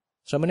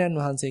ශ්‍රමණයන්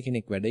වහන්සේ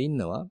කෙනෙක් වැඩ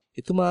ඉන්නවා.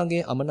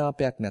 එතුමාගේ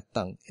අමනාපයක්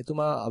නැත්තම්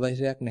එතුමා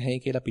අවශ්‍යයක් නැහැ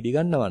කියලා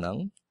පිළිගන්නවා නම්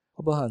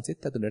ඔබ වහන්සේත්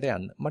ඇතුළට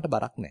යන්න. මට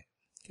බරක් නැහැ.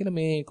 කියලා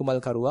මේ කුඹල්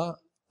කරුවා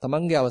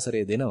තමන්ගේ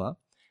අවසරය දෙනවා.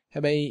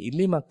 හැබැයි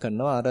ඉල්ලීමක්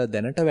කරනවා අර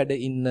දැනට වැඩ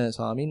ඉන්න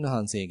ස්වාමින්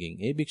වහන්සේගෙන්,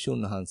 ඒ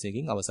භික්ෂුන්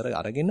වහන්සේගෙන් අවසර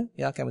අරගෙන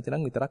එයා කැමති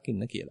නම් විතරක්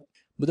ඉන්න කියලා.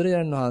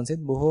 බුදුරජාණන්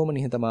වහන්සේත් බොහෝම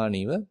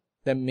නිහතමානීව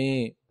දැන් මේ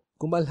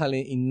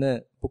කුඹල්හලේ ඉන්න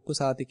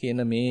පුක්කුසාති කියන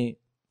මේ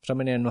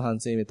ශ්‍රමණයන්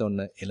වහන්සේ වෙත ඔන්න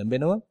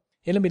එළඹෙනවා.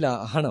 එළඹිලා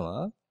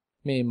අහනවා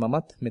මේ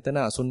මමත් මෙතන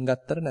අසුන්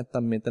ගත්තර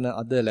නැත්නම් මෙතන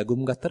අද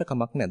ලැබුම් ගත්තර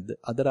කමක් නැද්ද?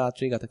 අද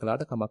රාත්‍රියේ ගත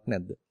කළාට කමක්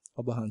නැද්ද?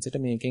 ඔබ වහන්සේට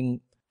මේකෙන්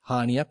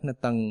හානියක්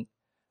නැත්නම්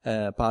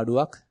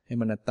පාඩුවක්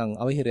එහෙම නැත්නම්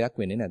අවහිරයක්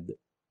වෙන්නේ නැද්ද?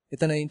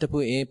 එතන හිටපු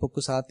ඒ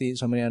පුක්කුසාති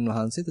ශ්‍රමණයන්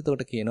වහන්සේත්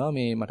එතකොට කියනවා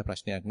මේ මට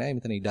ප්‍රශ්නයක් නැහැ.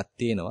 මෙතන ඉඩක්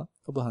තියෙනවා.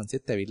 ඔබ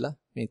වහන්සේත් ඇවිල්ලා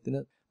මේ එතන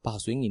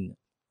පහසුවෙන් ඉන්න.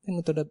 දැන්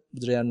එතකොට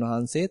බුදුරජාන්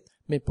වහන්සේත්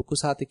මේ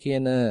පුක්කුසාති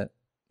කියන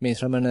මේ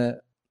ශ්‍රමණ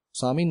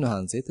ස්වාමින්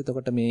වහන්සේත්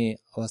එතකොට මේ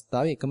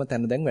අවස්ථාවේ එකම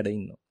තැන දැන් වැඩ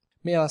ඉන්නවා.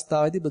 මේ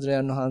අවස්ථාවේදී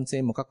බුදුරජාන්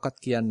වහන්සේ මොකක්වත්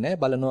කියන්නේ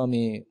බලනවා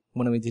මේ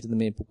මොන විදිහටද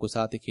මේ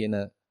පුක්කුසාති කියන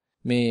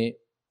මේ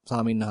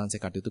ස්වාමින් වහන්සේ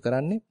කටයුතු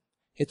කරන්නේ.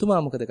 එතුමා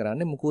මොකද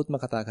කරන්නේ? මුකුත්ම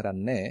කතා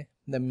කරන්නේ නැහැ.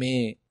 දැන්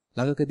මේ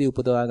ළඟකදී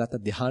උපදවාගත්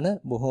ධ්‍යාන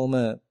බොහොම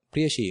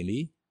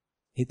ප්‍රියශීලී,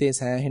 හිතේ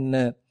සෑහෙන්න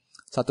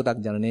සතුටක්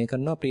ජනනය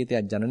කරනවා,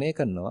 ප්‍රීතියක් ජනනය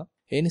කරනවා.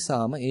 ඒ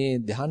නිසාම ඒ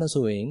ධ්‍යාන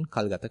සුවයෙන්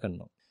කල්ගත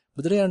කරනවා.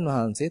 බුදුරජාන්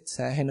වහන්සේත්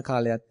සෑහෙන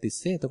කාලයක්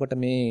තිස්සේ එතකොට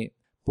මේ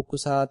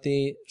පුක්කුසාති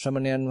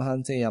ශ්‍රමණයන්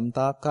වහන්සේ යම්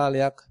තාක්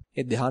කාලයක්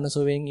ඒ ධ්‍යාන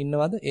සුවයෙන්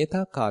ඉන්නවද? ඒ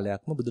තාක්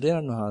කාලයක්ම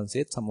බුදුරජාන්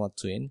වහන්සේත් සමවත්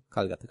සුවයෙන්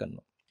කල්ගත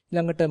කරනවා.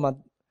 ඊළඟට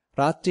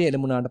රාත්‍රියේ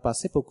එළඹුණාට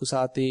පස්සේ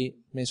පුක්කුසාති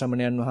මේ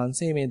ශ්‍රමණයන්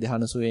වහන්සේ මේ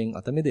ධ්‍යාන සුවයෙන්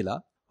අත මිදලා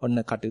ඔන්න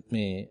කටයුතු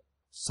මේ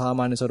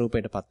සාමාන්‍ය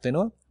ස්වරූපයටපත්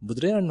වෙනවා.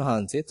 බුදුරජාණන්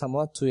වහන්සේ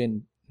සමවත් සුවෙන්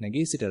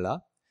නැගී සිටලා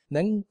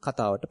දැන්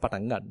කතාවට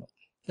පටන් ගන්නවා.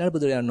 ඊළඟ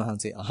බුදුරජාණන්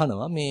වහන්සේ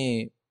අහනවා මේ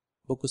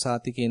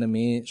පුක්කුසාති කියන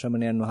මේ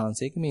ශ්‍රමණයන්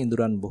වහන්සේගේ මේ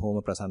ඉඳුරන් බොහොම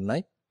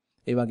ප්‍රසන්නයි.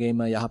 ඒ වගේම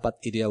යහපත්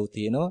ඉරියව්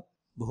තියෙනවා.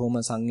 බොහොම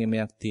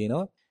සංයමයක්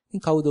තියෙනවා. ඉතින්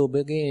කවුද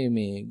ඔබගේ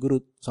මේ ගුරු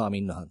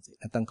ස්වාමින් වහන්සේ?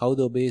 නැත්නම් කවුද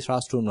ඔබේ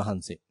ශාස්ත්‍රූන්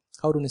වහන්සේ?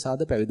 කවුරු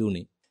නිසාද පැවිදි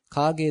වුනේ?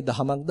 කාගේ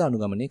දහමක්ද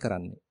අනුගමනය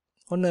කරන්නේ?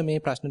 ඔන්න මේ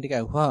ප්‍රශ්න ටික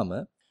අහුවාම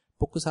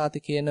පුක්කුසාති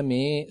කියන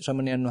මේ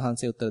ශ්‍රමණයන්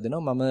වහන්සේ උත්තර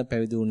දෙනවා මම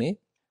පැවිදි වුණේ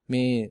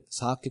මේ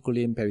ශාක්‍ය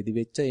කුලයෙන් පැවිදි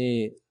වෙච්ච ඒ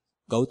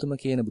ගෞතම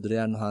කියන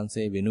බුදුරජාන්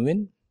වහන්සේ වෙනුවෙන්.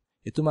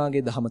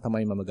 එතුමාගේ දහම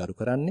තමයි මම ගරු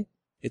කරන්නේ.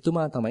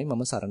 එතුමා තමයි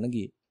මම සරණ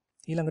ගියේ.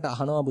 ඊළඟට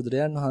අහනවා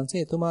බුදුරජාන්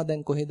වහන්සේ එතුමා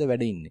දැන් කොහෙද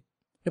වැඩ ඉන්නේ?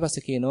 ඊට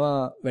පස්සේ කියනවා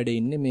වැඩ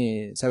ඉන්නේ මේ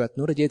සවැත්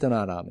නුවර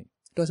ජේතවනාරාමේ.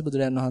 ඊට පස්සේ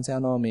බුදුරජාන් වහන්සේ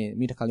අහනවා මේ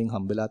මීට කලින්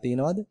හම්බෙලා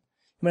තියෙනවද?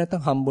 එහෙම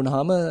නැත්නම්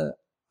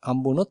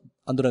හම්බුනොත්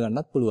අඳුර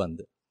ගන්නත් පුළුවන්ද?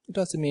 ඊට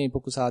පස්සේ මේ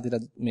පුක්කුසාති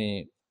මේ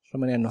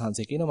ශ්‍රමණයන්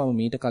වහන්සේ කියනවා මම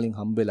මීට කලින්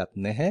හම්බෙලත්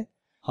නැහැ.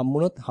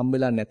 හම්බුනොත්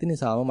හම්බෙලා නැති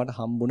නිසාම මට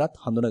හම්බුණත්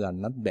හඳුන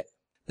ගන්නත් බෑ.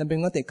 දැන්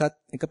පින්වත්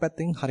එක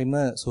පැත්තකින් හරිම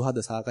සුහද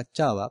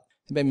සාකච්ඡාවක්.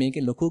 හැබැයි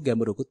මේකේ ලොකු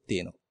ගැඹුරකුත්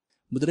තියෙනවා.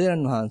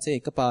 බුදුරජාණන් වහන්සේ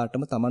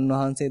එකපාරටම තමන්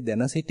වහන්සේ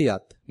දැන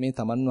සිටියත් මේ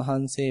තමන්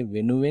වහන්සේ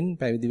වෙනුවෙන්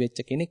පැවිදි වෙච්ච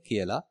කෙනෙක්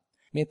කියලා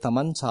මේ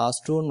තමන්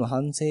ශාස්ත්‍රෝන්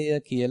වහන්සේය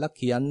කියලා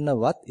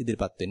කියන්නවත්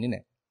ඉදිරිපත් වෙන්නේ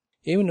නැහැ.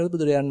 ඒ වෙනුවට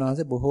බුදුරජාණන්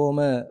වහන්සේ බොහෝම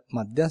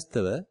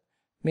මධ්‍යස්තව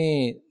මේ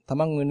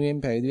තමන් වෙනුවෙන්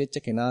පැවිදි වෙච්ච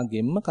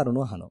කෙනාගෙන්ම කරුණ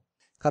අහනවා.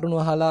 කරුණ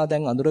අහලා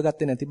දැන්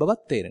අඳුරගත්තේ නැති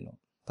බවත් තේරෙනවා.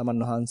 තමන්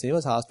වහන්සේව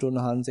ශාස්ත්‍රෝන්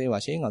වහන්සේ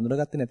වශයෙන්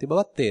අඳුරගත්තේ නැති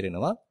බවත්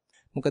තේරෙනවා.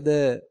 මොකද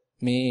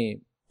මේ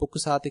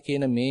පුක්කුසාති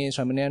කියන මේ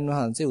ශ්‍රමණයන්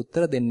වහන්සේ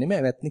උත්තර දෙන්නෙම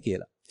ඇවැත්නි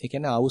කියලා. ඒ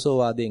කියන්නේ ආවුසෝ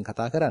වාදයෙන්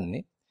කතා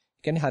කරන්නේ.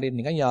 ඒ කියන්නේ හරියට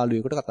නිකන්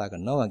යාළුවෙකුට කතා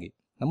කරනවා වගේ.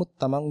 නමුත්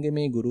තමන්ගේ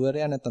මේ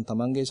ගුරුවරයා නැත්නම්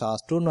තමන්ගේ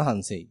ශාස්ත්‍රෝන්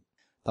වහන්සේයි.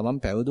 තමන්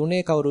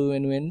පැවිදුනේ කවුරු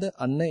වෙනුවෙන්ද?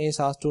 අන්න ඒ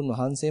ශාස්ත්‍රෝන්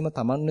වහන්සේම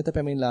තමන් වෙත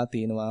පැමිණලා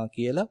තිනවා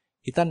කියලා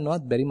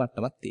හිතන්නවත් බැරි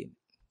මට්ටමක් තියෙනවා.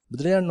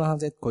 බුදුරජාණන්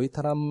වහන්සේත්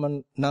කොයිතරම්ම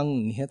නම්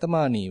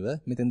නිහතමානීව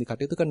මෙතෙන්දි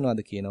කටයුතු කරනවාද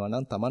කියනවා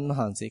නම් තමන්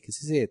වහන්සේ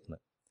කිසිසේත්ම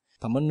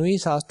තමනුයි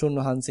ශාස්ත්‍රෝන්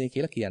වහන්සේ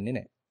කියලා කියන්නේ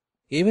නැහැ.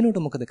 ඒ වෙනුවට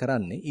මොකද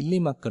කරන්නේ?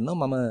 ඉල්ලීමක්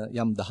කරනවා මම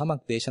යම්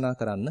දහමක් දේශනා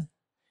කරන්න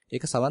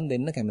ඒක සවන්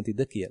දෙන්න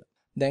කැමතිද කියලා.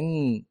 දැන්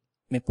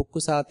මේ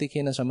පුක්කුසාති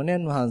කියන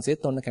ශ්‍රමණයන්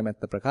වහන්සේත් ඔන්න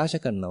කැමැත්ත ප්‍රකාශ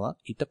කරනවා.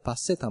 ඊට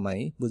පස්සේ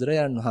තමයි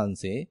බුදුරජාණන්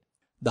වහන්සේ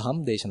දහම්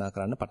දේශනා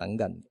කරන්න පටන්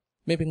ගන්නෙ.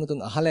 මේ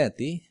පිටුතුන් අහලා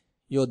ඇති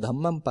යෝ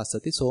ධම්මං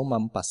පස්සති සෝ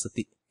මං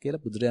පස්සති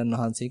කියලා බුදුරජාණන්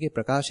වහන්සේගේ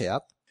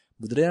ප්‍රකාශයක්.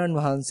 බුදුරජාණන්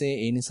වහන්සේ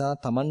ඒ නිසා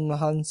තමන්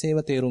වහන්සේව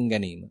තේරුම්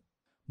ගැනීම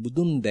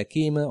බුදුන්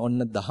දැකීම ඔන්න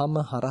දහම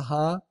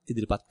හරහා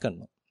ඉදිරිපත්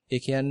කරනවා. ඒ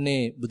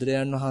කියන්නේ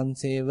බුදුරජාණන්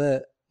වහන්සේව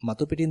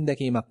මතු පිටින්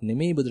දැකීමක්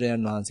නෙමෙයි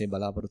බුදුරජාණන් වහන්සේ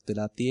බලාපොරොත්තු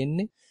වෙලා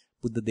තියෙන්නේ.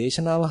 බුද්ධ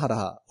දේශනාව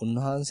හරහා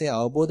උන්වහන්සේ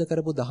අවබෝධ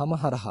කරපු දහම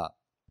හරහා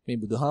මේ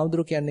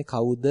බුදුහාමුදුරු කියන්නේ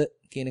කවුද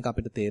කියන එක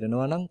අපිට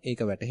තේරෙනවා නම්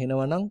ඒක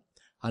වැටහෙනවා නම්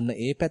අන්න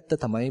ඒ පැත්ත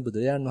තමයි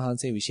බුදුරජාණන්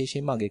වහන්සේ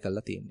විශේෂයෙන්ම අගය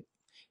කරලා තියෙන්නේ.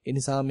 ඒ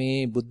නිසා මේ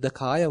බුද්ධ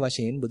කාය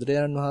වශයෙන්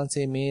බුදුරජාණන්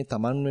වහන්සේ මේ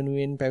තමන්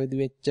වෙනුවෙන් පැවිදි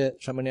වෙච්ච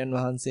ශ්‍රමණයන්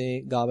වහන්සේ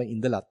ගාව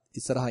ඉඳලත්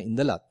ඉස්සරහා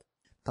ඉඳලත්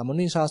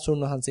තමනුයි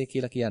ශාස්ත්‍රඥ වහන්සේ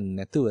කියලා කියන්නේ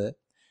නැතුව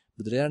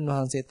බුදුරජාණන්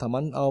වහන්සේ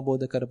තමන්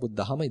අවබෝධ කරපු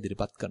දහම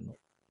ඉදිරිපත් කරනවා.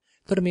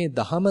 එතකොට මේ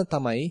දහම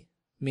තමයි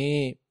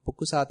මේ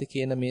පුක්කුසාති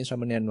කියන මේ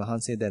ශ්‍රමණයන්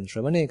වහන්සේ දැන්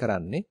ශ්‍රවණය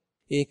කරන්නේ.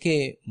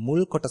 ඒකේ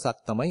මුල් කොටසක්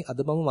තමයි අද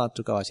මම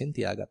මාතෘකාව වශයෙන්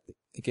තියාගත්තේ.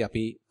 ඒකේ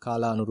අපි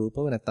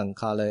කාලානුරූපව නැත්නම්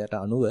කාලයට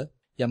අනුව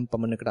යම්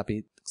පමණකට අපි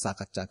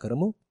සාකච්ඡා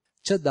කරමු.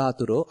 ච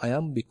ධාතුරෝ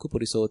අයම් බික්කු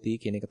පුරිසෝති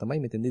කියන එක තමයි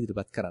මෙතෙන්ද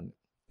ඉදිරිපත් කරන්නේ.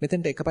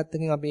 මෙතෙන්ට එක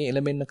පැත්තකින් අපි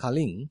එළඹෙන්න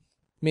කලින්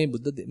මේ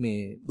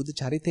බුද්ධ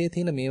චරිතයේ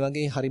තියෙන මේ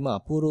වගේ හරිම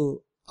අපූර්ව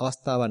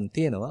අවස්ථාවන්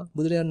තියෙනවා.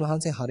 බුදුරජාන්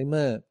වහන්සේ හරිම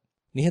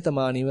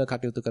නිහතමානීව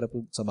කටයුතු කරපු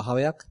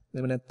ස්වභාවයක්.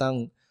 මෙව නැත්තම්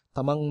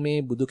තමන් මේ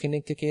බුදු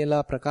කෙනෙක්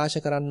කියලා ප්‍රකාශ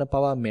කරන්න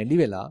පවා මැලි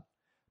වෙලා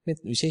මේ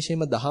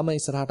විශේෂයෙන්ම දහම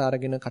ඉස්සරහට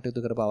අරගෙන කටයුතු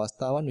කරපු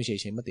අවස්ථාවන්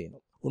විශේෂයෙන්ම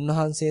තියෙනවා.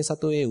 උන්වහන්සේ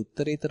සතු ඒ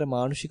උත්තරීතර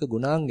මානුෂික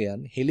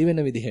ගුණාංගයන් හෙළිවෙන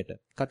විදිහට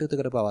කටයුතු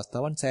කරපු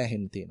අවස්ථාවන්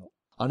සෑහෙන්න තියෙනවා.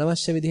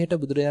 අනවශ්‍ය විදිහට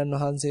බුදුරජාන්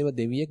වහන්සේව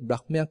දෙවියෙක්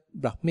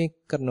බ්‍රහ්මයෙක්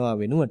කරනවා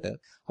වෙනුවට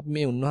අපි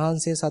මේ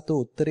උන්වහන්සේ සතු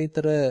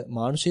උත්තරීතර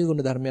මානුෂික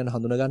ගුණ ධර්මයන්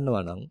හඳුනා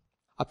ගන්නවා නම්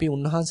අපි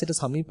උන්වහන්සේට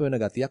සමීප වෙන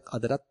ගතියක්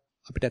අදටත්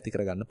අපිට ඇති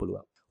කරගන්න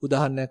පුළුවන්.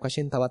 උදාහරණයක්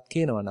වශයෙන් තවත්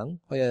කියනවා නම්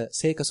ඔය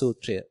සේක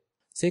සූත්‍රය.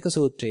 සේක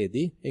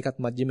සූත්‍රයේදී ඒකත්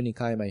මජ්ක්‍ධිම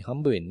නිකායමයි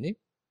හම්බ වෙන්නේ.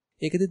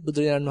 ඒකෙදිත්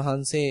බුදුරජාණන්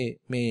වහන්සේ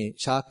මේ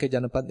ශාක්‍ය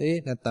ජනපදයේ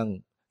නැත්තම්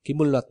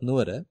කිඹුල්වත්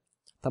නුවර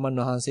තමන්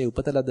වහන්සේ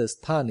උපත ලද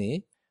ස්ථානයේ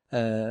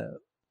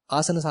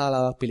ආසන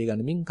ශාලාවක්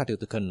පිළිගනිමින්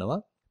කටයුතු කරනවා.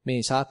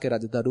 මේ ශාක්‍ය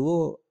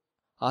රජදරුවෝ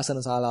ආසන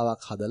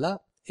ශාලාවක් හදලා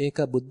ඒක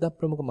බුද්ධ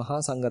ප්‍රමුඛ මහා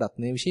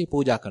සංඝරත්නයේ විශේෂ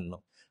පූජා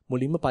කරනවා.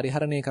 මුලින්ම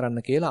පරිහරණය කරන්න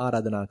කියලා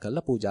ආරාධනා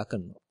කරලා පූජා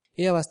කරනවා.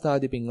 ඒ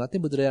අවස්ථාවේදී පින්වත්නි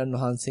බුදුරජාණන්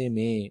වහන්සේ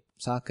මේ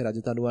ශාක්‍ය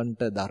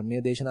රජදරුවන්ට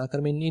ධර්මයේ දේශනා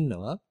කරමින්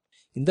ඉන්නවා.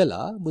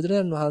 ඉඳලා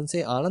බුදුරජාණන්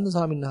වහන්සේ ආනන්ද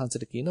ස්වාමීන්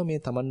වහන්සේට කියනවා මේ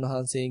තමන්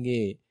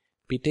වහන්සේගේ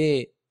පිටේ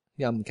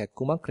යම්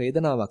කැක්කුමක්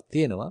වේදනාවක්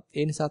තියෙනවා.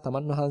 ඒ නිසා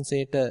තමන්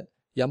වහන්සේට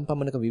යම්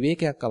පමණක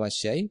විවේකයක්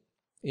අවශ්‍යයි.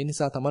 ඒ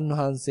නිසා තමන්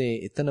වහන්සේ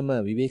එතනම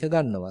විවේක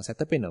ගන්නවා,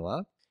 සැතපෙනවා.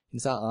 ඒ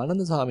නිසා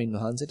ආනන්ද ස්වාමීන්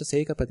වහන්සේට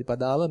සීක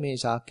ප්‍රතිපදාව මේ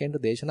ශාක්‍යයන්ට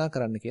දේශනා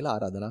කරන්න කියලා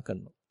ආරාධනා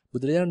කරනවා.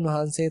 බුදුරජාණන්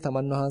වහන්සේ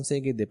තමන්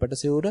වහන්සේගේ දෙපට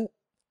සිවුර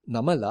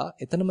නමලා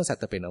එතනම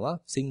සැතපෙනවා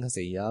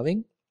සිංහසෙයියාවෙන්.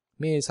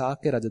 මේ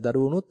ශාක්‍ය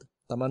රජදරුවනුත්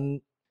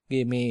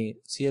තමන්ගේ මේ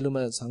සියලුම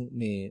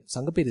මේ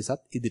සංඝ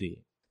පිරිසත්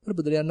ඉදිරියේ.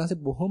 බුදුරජාණන් වහන්සේ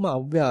බොහොම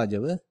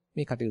අව්‍යාජව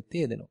මේ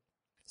කටයුත්තේ යෙදෙනවා.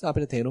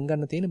 අපිට තේරුම්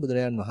ගන්න තියෙන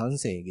බුදුරජාණන්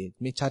වහන්සේගේ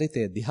මේ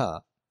චරිතය දිහා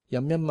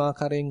යම් යම්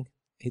ආකාරයෙන්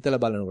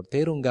හිතලා බලනකොට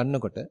තේරුම්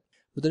ගන්නකොට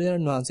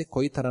බුදුරජාණන් වහන්සේ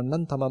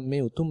කොයිතරම්නම් තමන්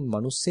මේ උතුම්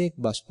මිනිස්සෙක්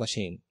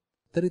වශයෙන්,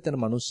 උත්තරීතර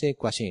මිනිස්සෙක්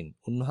වශයෙන්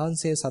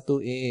උන්වහන්සේ සතු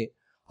ඒ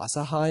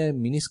අසහාය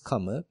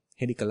මිනිස්කම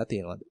හෙළි කළා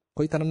තියෙනවද?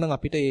 කොයිතරම්නම්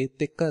අපිට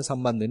ඒත් එක්ක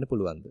සම්බන්ධ වෙන්න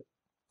පුළුවන්ද?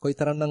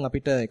 කොයිතරම්නම්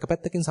අපිට එක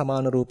පැත්තකින්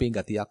සමාන රූපී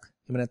ගතියක්,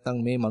 එහෙම නැත්නම්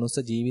මේ මනුස්ස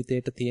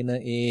ජීවිතයට තියෙන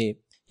ඒ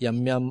යම්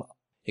යම්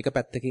එක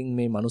පැත්තකින්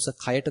මේ මනුස්ස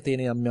කයට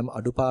තියෙන යම් යම්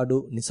අඩුපාඩු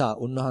නිසා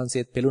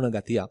උන්වහන්සේත් පෙළුණ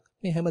ගතියක්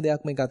මේ හැම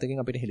දෙයක්ම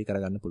එකතකින් අපිට හෙළි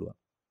කරගන්න පුළුවන්.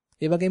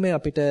 ඒ වගේම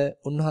අපිට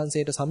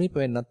උන්වහන්සේට සමීප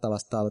වෙන්නත්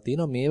අවස්ථාව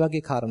තියෙනවා මේ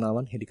වගේ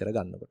කාරණාවන් හෙළි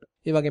කරගන්නකොට.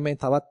 ඒ වගේම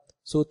තවත්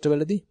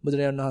සූත්‍රවලදී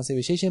බුදුරජාණන් වහන්සේ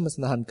විශේෂයෙන්ම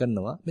සඳහන්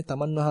කරනවා මේ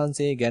තමන්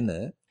වහන්සේ ගැන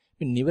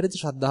මේ නිවැරදි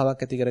ශ්‍රද්ධාවක්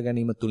ඇති කර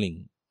ගැනීම තුලින්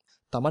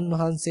තමන්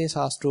වහන්සේ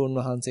ශාස්ත්‍රෝන්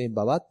වහන්සේ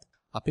බවත්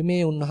අපි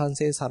මේ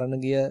උන්වහන්සේ සරණ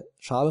ගිය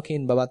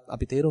ශ්‍රාවකයන් බවත්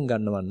අපි තේරුම්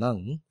ගන්නවා නම්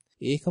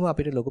ඒකම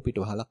අපිට ලොකු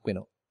පිටුවහලක්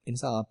වෙනවා. ඒ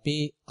නිසා අපි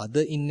අද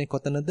ඉන්නේ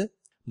කොතනද?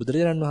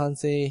 බුදුරජාණන්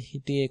වහන්සේ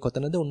හිටියේ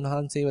කොතනද?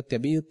 උන්වහන්සේව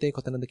තැබිය යුත්තේ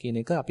කොතනද කියන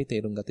එක අපි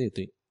තේරුම් ගත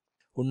යුතුයි.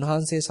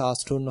 උන්වහන්සේ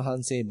ශාස්ත්‍රෝන්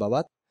වහන්සේ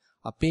බවත්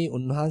අපි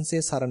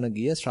උන්වහන්සේ සරණ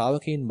ගිය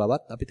ශ්‍රාවකයන්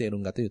බවත් අපි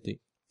තේරුම් ගත යුතුයි.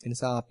 ඒ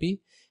නිසා අපි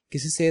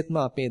කිසිසේත්ම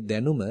අපේ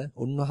දැනුම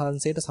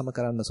උන්වහන්සේට සම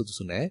කරන්න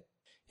සුදුසු නැහැ.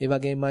 ඒ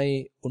වගේමයි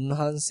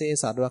උන්වහන්සේ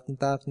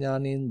සර්වඥතා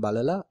ඥාණයෙන්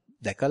බලලා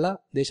දැකලා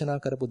දේශනා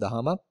කරපු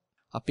දහමක්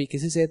අපි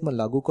කිසිසේත්ම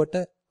ලඝු කොට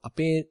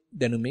අපේ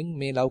දැනුමින්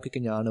මේ ලෞකික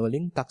ඥාන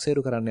වලින්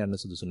තක්සේරු කරන්න යන්න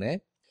සුදුසු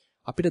නැහැ.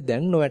 අපිට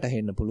දැන්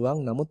නොවැටහෙන්න පුළුවන්.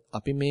 නමුත්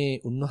අපි මේ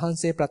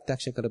උන්වහන්සේ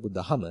ප්‍රත්‍යක්ෂ කරපු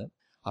දහම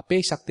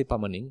අපේ ශක්ති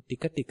පමණින්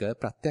ටික ටික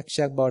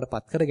ප්‍රත්‍යක්ෂයක් බවට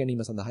පත් කර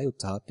ගැනීම සඳහා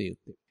උත්සාහත්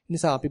යුත්තේ.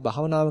 නිසා අපි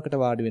භාවනාවකට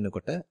වාඩි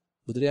වෙනකොට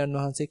බුදුරජාන්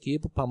වහන්සේ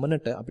කියපු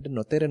පමණට අපිට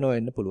නොතේරෙනව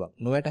වෙන්න පුළුවන්.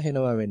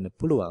 නොවැටහෙනවා වෙන්න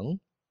පුළුවන්.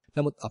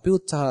 නමුත් අපි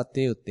උත්සාහත්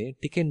යුත්තේ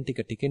ටිකෙන්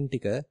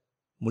ටික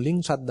මුලින්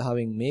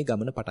ශ්‍රද්ධාවෙන් මේ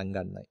ගමන පටන්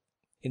ගන්නයි.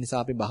 ඒ නිසා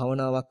අපි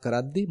භාවනාවක්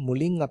කරද්දී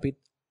මුලින් අපි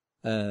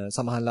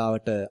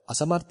සමහරවිට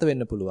අසමර්ථ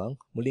වෙන්න පුළුවන්.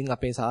 මුලින්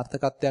අපේ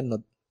සාර්ථකත්වයන්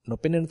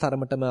නොපෙනෙන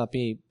තරමටම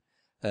අපි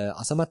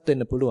අසමර්ථ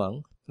වෙන්න පුළුවන්.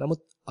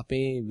 නමුත්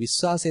අපේ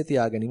විශ්වාසය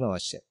තියාගැනීම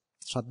අවශ්‍යයි.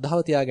 ශ්‍රද්ධාව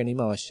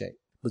තියාගැනීම අවශ්‍යයි.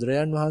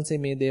 බුදුරජාන් වහන්සේ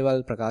මේ දේවල්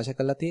ප්‍රකාශ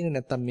කරලා තියෙන්නේ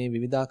නැත්නම් මේ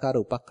විවිධාකාර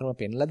උපක්‍රම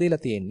පෙන්ලා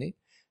දීලා තියෙන්නේ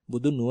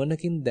බුදු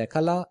නුවණකින්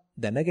දැකලා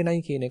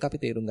දැනගෙනයි කියන එක අපි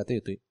තේරුම් ගත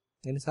යුතුයි.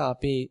 ඒ නිසා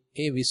අපි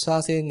ඒ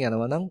විශ්වාසයෙන්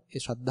යනවා නම් ඒ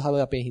ශ්‍රද්ධාව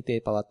අපේ හිතේ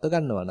පවත්ව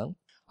ගන්නවා නම්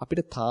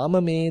අපිට තාම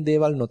මේ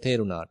දේවල්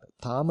නොතේරුණාට,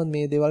 තාම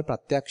මේ දේවල්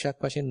ප්‍රත්‍යක්ෂයක්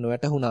වශයෙන්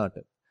නොවැටහුණාට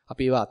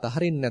අපි ඒවා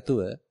අතහරින්න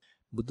නැතුව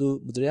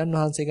බුදුරජාන්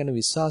වහන්සේ ගැන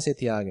විශ්වාසය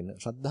තියාගෙන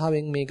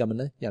ශ්‍රද්ධාවෙන් මේ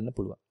ගමන යන්න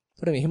පුළුවන්.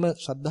 ඒකට මෙහෙම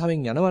ශ්‍රද්ධාවෙන්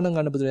යනවා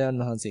නම්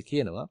බුදුරජාන් වහන්සේ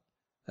කියනවා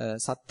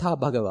සත්තා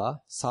භගවා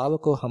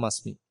ශාවකෝ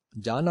හමස්මි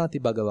ජානාති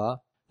භගවා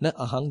න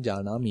අහං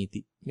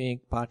ජානාමීති. මේ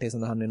පාඨය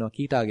සඳහන් වෙනවා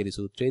කීටාගිරි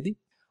සූත්‍රයේදී.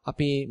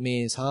 අපි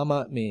මේ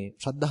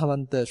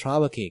ශ්‍රද්ධාවන්ත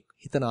ශ්‍රාවකෙක්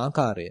හිතන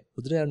ආකාරය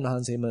බුදුරජාණන්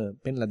වහන්සේම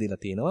පෙන්ලා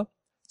දීලා තියෙනවා.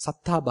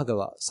 සත්තා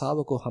භගවා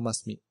ශාවකෝ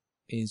හමස්මි.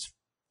 ඒ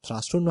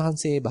ශාස්ත්‍රුන්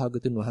වහන්සේ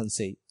භාගතුන්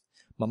වහන්සේයි.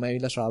 මම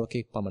ඇවිල්ලා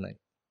ශ්‍රාවකෙක් පමණයි.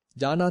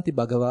 ජානාති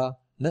භගවා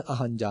න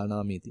අහං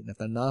ජානාමීති.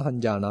 නැත්නම් නාහං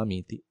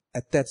ජානාමීති.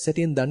 ඇත්ත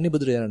සැටියෙන් දන්නේ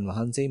බුදුරජාණන්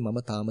වහන්සේයි, මම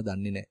තාම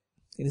දන්නේ නැහැ.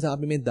 ඒ නිසා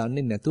අපි මේ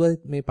දන්නේ නැතුව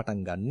මේ පටන්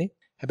ගන්නෙ.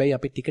 හැබැයි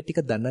අපි ටික ටික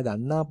දැන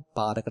ගන්නා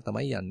පාරක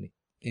තමයි යන්නේ.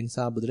 ඒ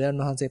නිසා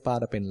බුදුරජාණන් වහන්සේ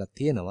පාර පෙන්ලා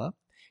තියෙනවා.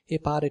 ඒ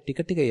පාරේ ටික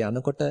ටික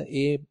යනකොට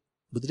ඒ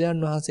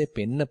බුදුරජාණන් වහන්සේ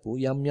පෙන්නපු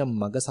යම්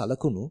මඟ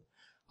සලකුණු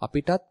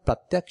අපිටත්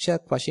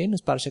ප්‍රත්‍යක්ෂයක් වශයෙන්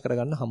ස්පර්ශ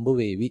කරගන්න හම්බ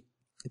වේවි.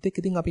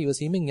 ඉතින් අපි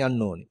ඉවසීමෙන්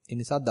යන්න ඕනේ. ඒ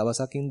නිසා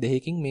දවසකින්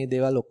දෙකකින් මේ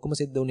දේවල් ඔක්කොම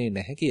සිද්ධ වුණේ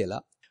නැහැ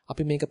කියලා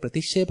අපි මේක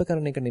ප්‍රතික්ෂේප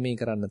කරන එක නෙමෙයි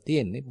කරන්න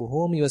තියෙන්නේ.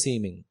 බොහෝම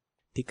ඉවසීමෙන්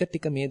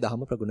ටික මේ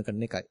ධහම ප්‍රගුණ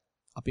කරන එකයි.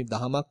 අපි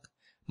ධහමක්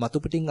මතු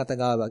පිටින්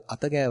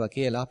අතගෑවා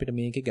කියලා අපිට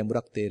මේකේ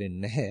ගැඹුරක්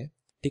තේරෙන්නේ නැහැ.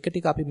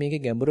 ටික අපි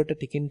මේකේ ගැඹුරට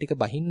ටිකින් ටික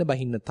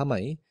බහින්න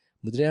තමයි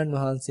බුදුරජාන්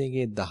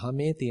වහන්සේගේ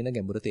ධහමේ තියෙන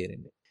ගැඹුර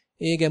තේරෙන්නේ.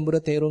 ඒ ගැඹුර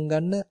තේරුම්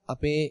ගන්න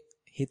අපේ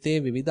හිතේ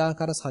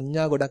විවිධාකාර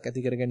සංඥා ගොඩක්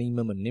ඇති කර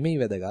ගැනීමම නෙමෙයි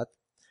වැදගත්.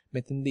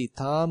 මෙතෙන්දී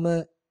ඊටාම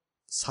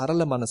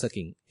සරල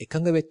මනසකින්,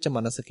 එකඟ වෙච්ච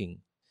මනසකින්,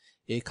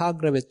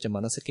 ඒකාග්‍ර වෙච්ච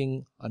මනසකින්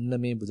අන්න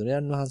මේ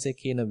බුදුරජාන් වහන්සේ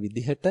කියන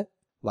විදිහට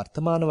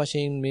වර්තමාන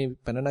වශයෙන් මේ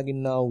පැන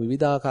නගින්නා වූ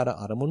විවිධාකාර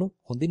අරමුණු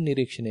හොඳින්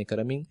නිරීක්ෂණය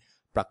කරමින්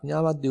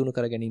ප්‍රඥාවක් දියුණු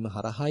කර ගැනීම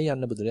හරහායි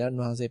යන්න බුදුරජාන්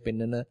වහන්සේ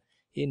පෙන්වන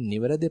මේ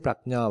නිවැරදි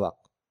ප්‍රඥාවක්,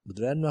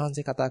 බුදුරජාන්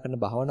වහන්සේ කතා කරන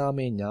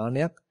භාවනාමය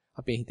ඥානයක්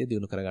අපේ හිතේ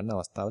දියුණු කරගන්න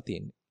අවස්ථාව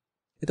තියෙනවා.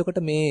 එතකොට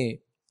මේ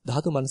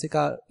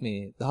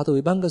ධාතු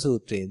විභංග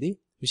සූත්‍රයේදී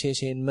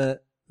විශේෂයෙන්ම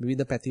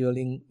විවිධ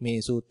පැතිවලින්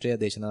මේ සූත්‍රය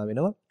දේශනා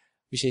වෙනවා.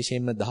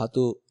 විශේෂයෙන්ම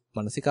ධාතු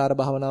මනසිකාර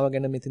භාවනාව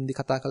ගැන මෙතෙන්දී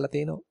කතා කරලා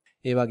තියෙනවා.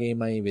 ඒ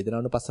වගේමයි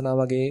වේදනානුපස්සනාව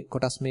වගේ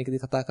කොටස්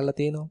මේකෙදී කතා කරලා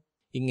තියෙනවා.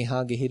 ඉන්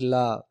එහා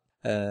ගිහිල්ලා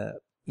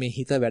මේ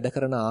හිත වැඩ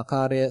කරන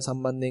ආකාරය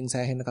සම්බන්ධයෙන්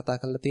සෑහෙන කතා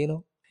කරලා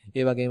තියෙනවා.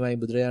 ඒ වගේමයි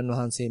බුදුරජාන්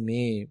වහන්සේ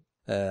මේ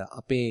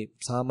අපේ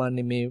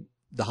සාමාන්‍ය මේ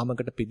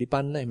දහමකට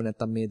පිළිපන්න එහෙම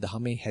නැත්නම් මේ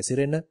දහමේ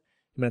හැසිරෙන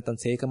එහෙම නැත්නම්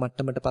සීක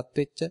මට්ටමටපත්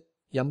වෙච්ච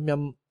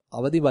යම්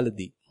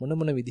අවදිවලදී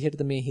මොන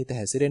විදිහටද මේ හිත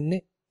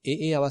හැසිරෙන්නේ,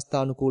 ඒ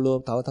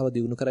අවස්ථානුකූලව තව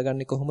දියුණු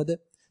කරගන්නේ කොහොමද,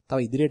 තව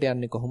ඉදිරියට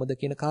යන්නේ කොහොමද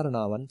කියන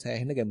කාරණාවන්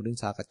සෑහෙන ගැඹුරින්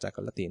සාකච්ඡා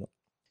කරලා තියෙනවා.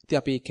 ඉතින්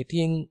අපි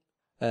කෙටියෙන්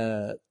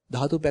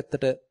ධාතු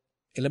පැත්තට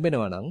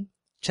එළඹෙනවා නම්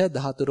ච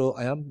ධාතුරෝ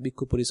අයම්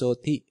බික්ඛු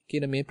පුරිසෝති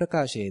කියන මේ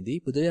ප්‍රකාශයේදී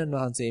බුදුරජාන්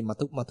වහන්සේ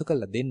මතු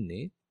කළ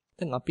දෙන්නේ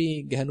දැන් අපි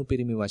ගැහණු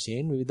පිරිමි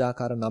වශයෙන්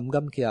විවිධාකාර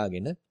නම්ගම්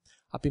කියාගෙන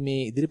අපි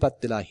මේ ඉදිරිපත්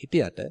වෙලා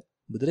හිටියට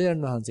බුදුරජාන්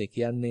වහන්සේ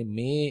කියන්නේ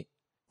මේ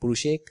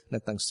පුරුෂයෙක්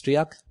නැත්නම්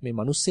ස්ත්‍රියක්, මේ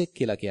මිනිස්සෙක්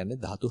කියලා කියන්නේ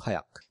ධාතු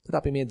 6ක්. ඒතර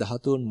අපි මේ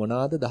ධාතුන්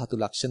මොනවාද, ධාතු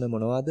ලක්ෂණ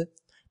මොනවාද,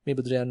 මේ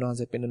බුදුරජාන්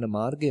වහන්සේ පෙන්වන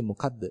මාර්ගය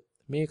මොකද්ද,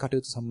 මේ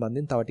කටයුතු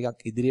සම්බන්ධයෙන් තව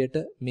ටිකක් ඉදිරියට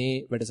මේ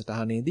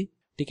වැඩසටහනේදී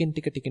ටිකින්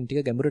ටික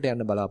ගැඹුරට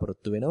යන්න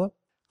බලාපොරොත්තු වෙනවා.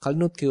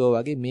 කලිනුත් කිව්වා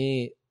වගේ මේ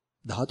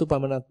ධාතු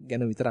පමණක්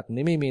ගැන විතරක්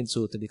නෙමෙයි මේ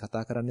සූත්‍රෙදි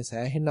කතා කරන්නේ,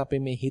 සෑහෙන අපේ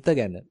මේ හිත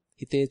ගැන,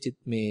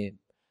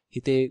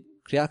 හිතේ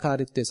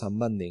ක්‍රියාකාරීත්වය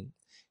සම්බන්ධයෙන්,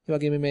 ඒ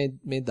වගේම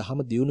මේ ධහම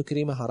දියුණු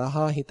කිරීම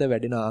හරහා හිත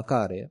වැඩෙන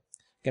ආකාරය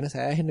ගැන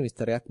සෑහෙන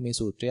විස්තරයක් මේ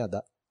සූත්‍රය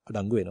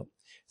අඩංගු වෙනවා.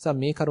 නිසා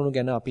මේ කරුණු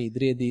ගැන අපි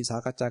ඉදිරියේදී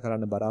සාකච්ඡා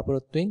කරන්න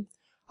බලාපොරොත්තු වෙමින්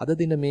අද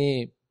දින මේ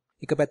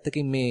එක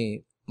පැත්තකින් මේ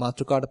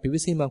මාතෘකාවට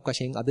පිවිසීමක්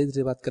වශයෙන් අද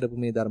ඉදිරිපත් කරපු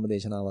මේ ධර්ම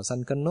දේශනාව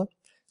අවසන් කරනවා.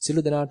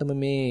 සිළු දෙනාටම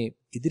මේ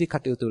ඉදිරි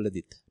කටයුතු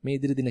වලදීත් මේ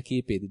ඉදිරි දින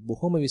කීපෙදිත්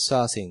බොහොම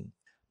විශ්වාසයෙන්,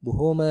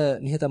 බොහොම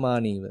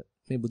නිහතමානීව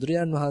මේ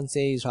බුදුරජාන්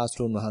වහන්සේයි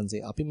ශාස්ත්‍රෝන්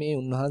වහන්සේ අපි මේ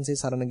උන්වහන්සේ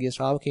සරණ ගිය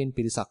ශ්‍රාවකයන්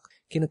පිරිසක්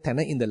කියන තැන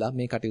ඉඳලා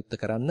මේ කටයුත්ත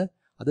කරන්න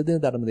අද දින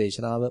ධර්ම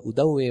දේශනාව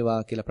උදව් වේවා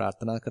කියලා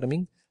ප්‍රාර්ථනා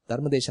කරමින්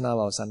ධර්ම දේශනාව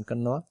අවසන්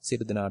කරනවා.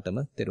 සියලු දෙනාටම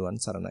තෙරුවන්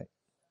සරණයි.